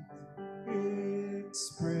sweet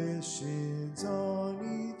expressions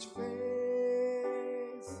on each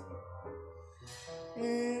face,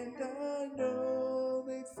 and I know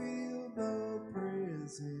they feel the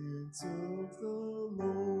presence of the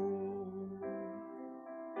Lord.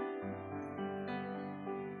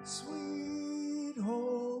 Sweet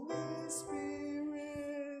Holy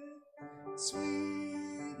Spirit,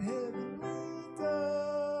 sweet heavenly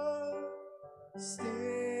dove,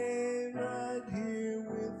 stay right here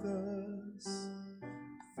with us,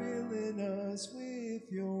 filling us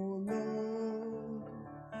with your love.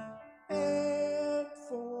 And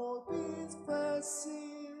for these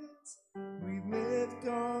blessings, we lift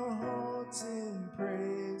our hearts in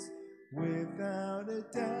praise. Without a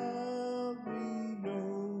doubt, we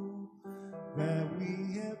know that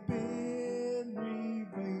we have been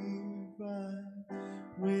revived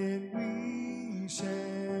when we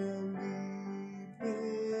shall leave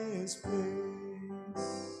this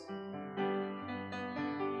place.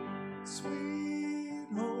 Sweet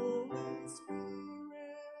Holy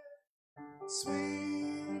Spirit,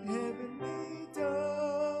 sweet heavenly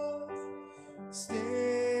dove,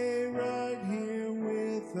 stay right here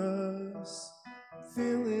with us,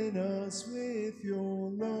 filling us with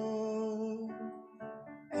your love.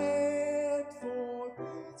 And for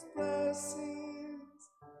these blessings,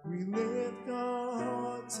 we lift our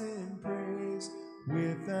hearts in praise.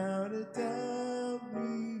 Without a doubt,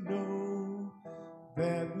 we know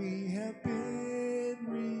that we have been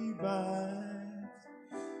revived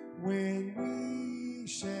when we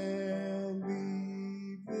shall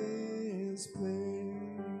leave this place.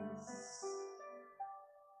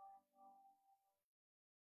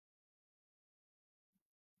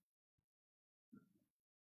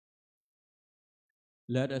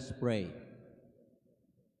 Let us pray.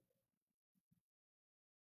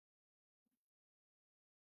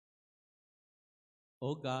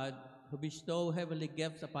 O God, who bestow heavenly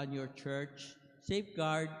gifts upon your church,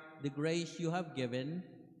 safeguard the grace you have given,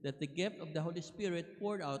 that the gift of the Holy Spirit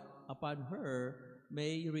poured out upon her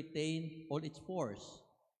may retain all its force,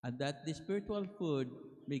 and that the spiritual food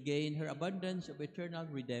may gain her abundance of eternal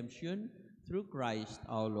redemption through Christ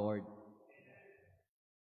our Lord.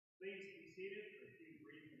 Please be seated for a few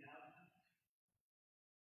brief announcements.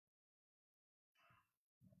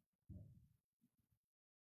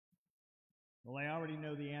 Well, I already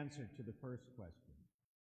know the answer to the first question.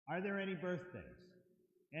 Are there any birthdays?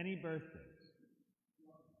 Any birthdays?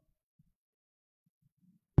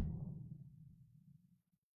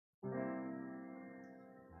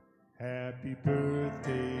 Happy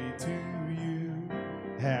birthday to you.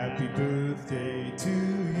 Happy birthday to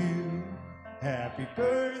you. Happy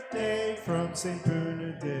birthday from St.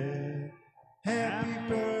 Bernadette. Happy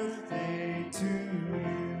birthday to you.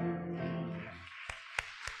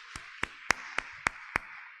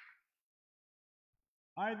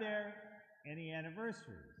 Are there any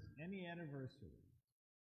anniversaries? Any anniversaries?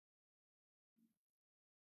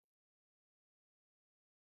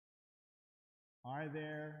 Are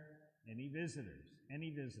there any visitors? Any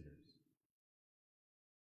visitors?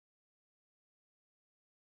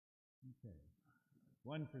 Okay.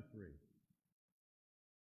 1 for 3.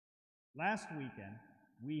 Last weekend,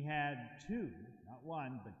 we had two, not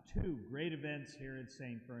one, but two great events here at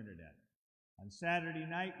St. Bernadette. On Saturday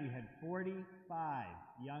night, we had 45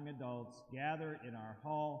 young adults gather in our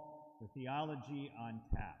hall for Theology on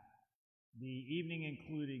Tap. The evening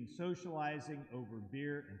including socializing over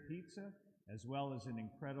beer and pizza, as well as an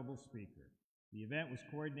incredible speaker. The event was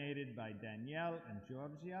coordinated by Danielle and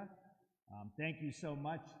Georgia. Thank you so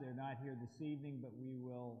much. They're not here this evening, but we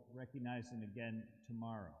will recognize them again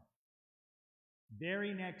tomorrow.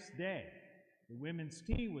 Very next day, the women's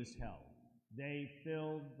tea was held. They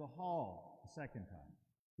filled the hall a second time.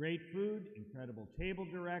 Great food, incredible table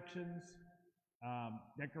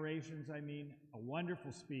decorations, a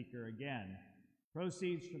wonderful speaker again.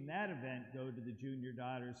 Proceeds from that event go to the Junior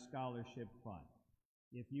Daughters Scholarship Fund.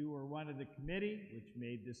 If you were one of the committee which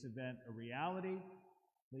made this event a reality,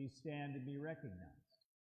 please stand and be recognized.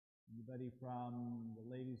 Anybody from the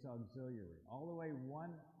Ladies Auxiliary? All the way in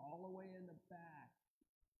the back.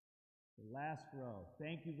 The last row.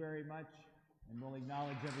 Thank you very much, and we'll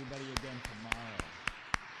acknowledge everybody again tomorrow.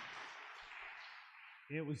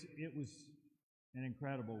 It was an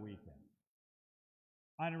incredible weekend.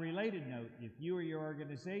 On a related note, if you or your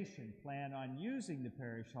organization plan on using the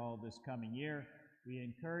parish hall this coming year, we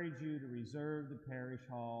encourage you to reserve the parish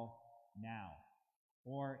hall now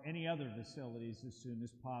or any other facilities as soon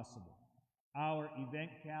as possible. Our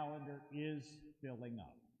event calendar is filling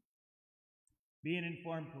up. Be an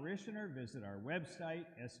informed parishioner. Visit our website,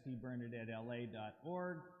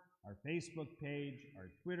 stbernadettela.org, our Facebook page,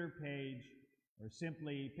 our Twitter page, or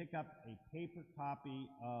simply pick up a paper copy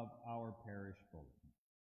of our parish bulletin.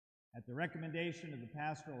 At the recommendation of the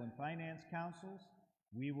Pastoral and Finance Councils,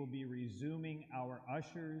 we will be resuming our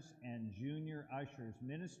ushers and junior ushers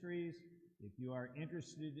ministries. If you are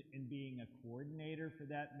interested in being a coordinator for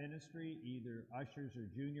that ministry, either ushers or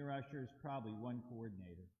junior ushers, probably one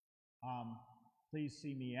coordinator, please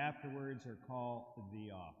see me afterwards or call the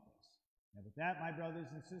office. And with that, my brothers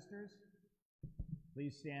and sisters,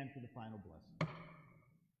 please stand for the final blessing.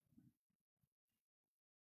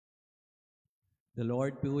 The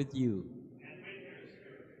Lord be with you. And with your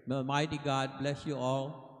spirit. May Almighty God bless you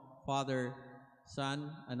all, Father,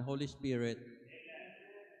 Son, and Holy Spirit. Amen.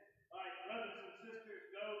 All right, brothers and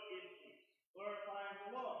sisters, go in peace, glorifying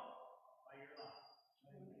the Lord by your life.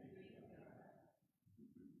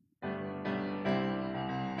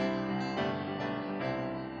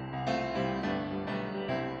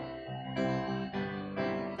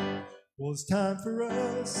 Well, it's time for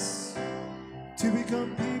us to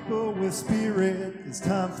become people with spirit. It's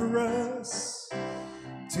time for us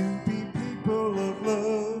to be people of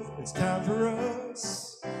love. It's time for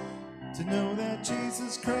us to know that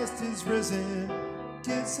Jesus Christ is risen,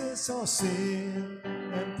 gives us all sin,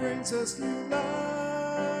 and brings us new life.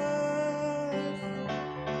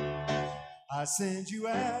 I send you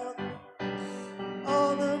out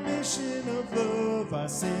on a mission of love. I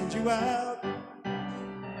send you out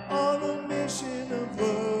on a mission of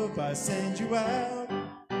love. I send you out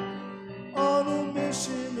on a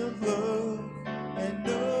mission of love, and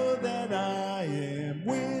know that I am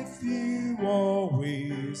with you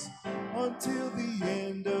always until the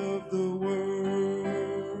end of the world.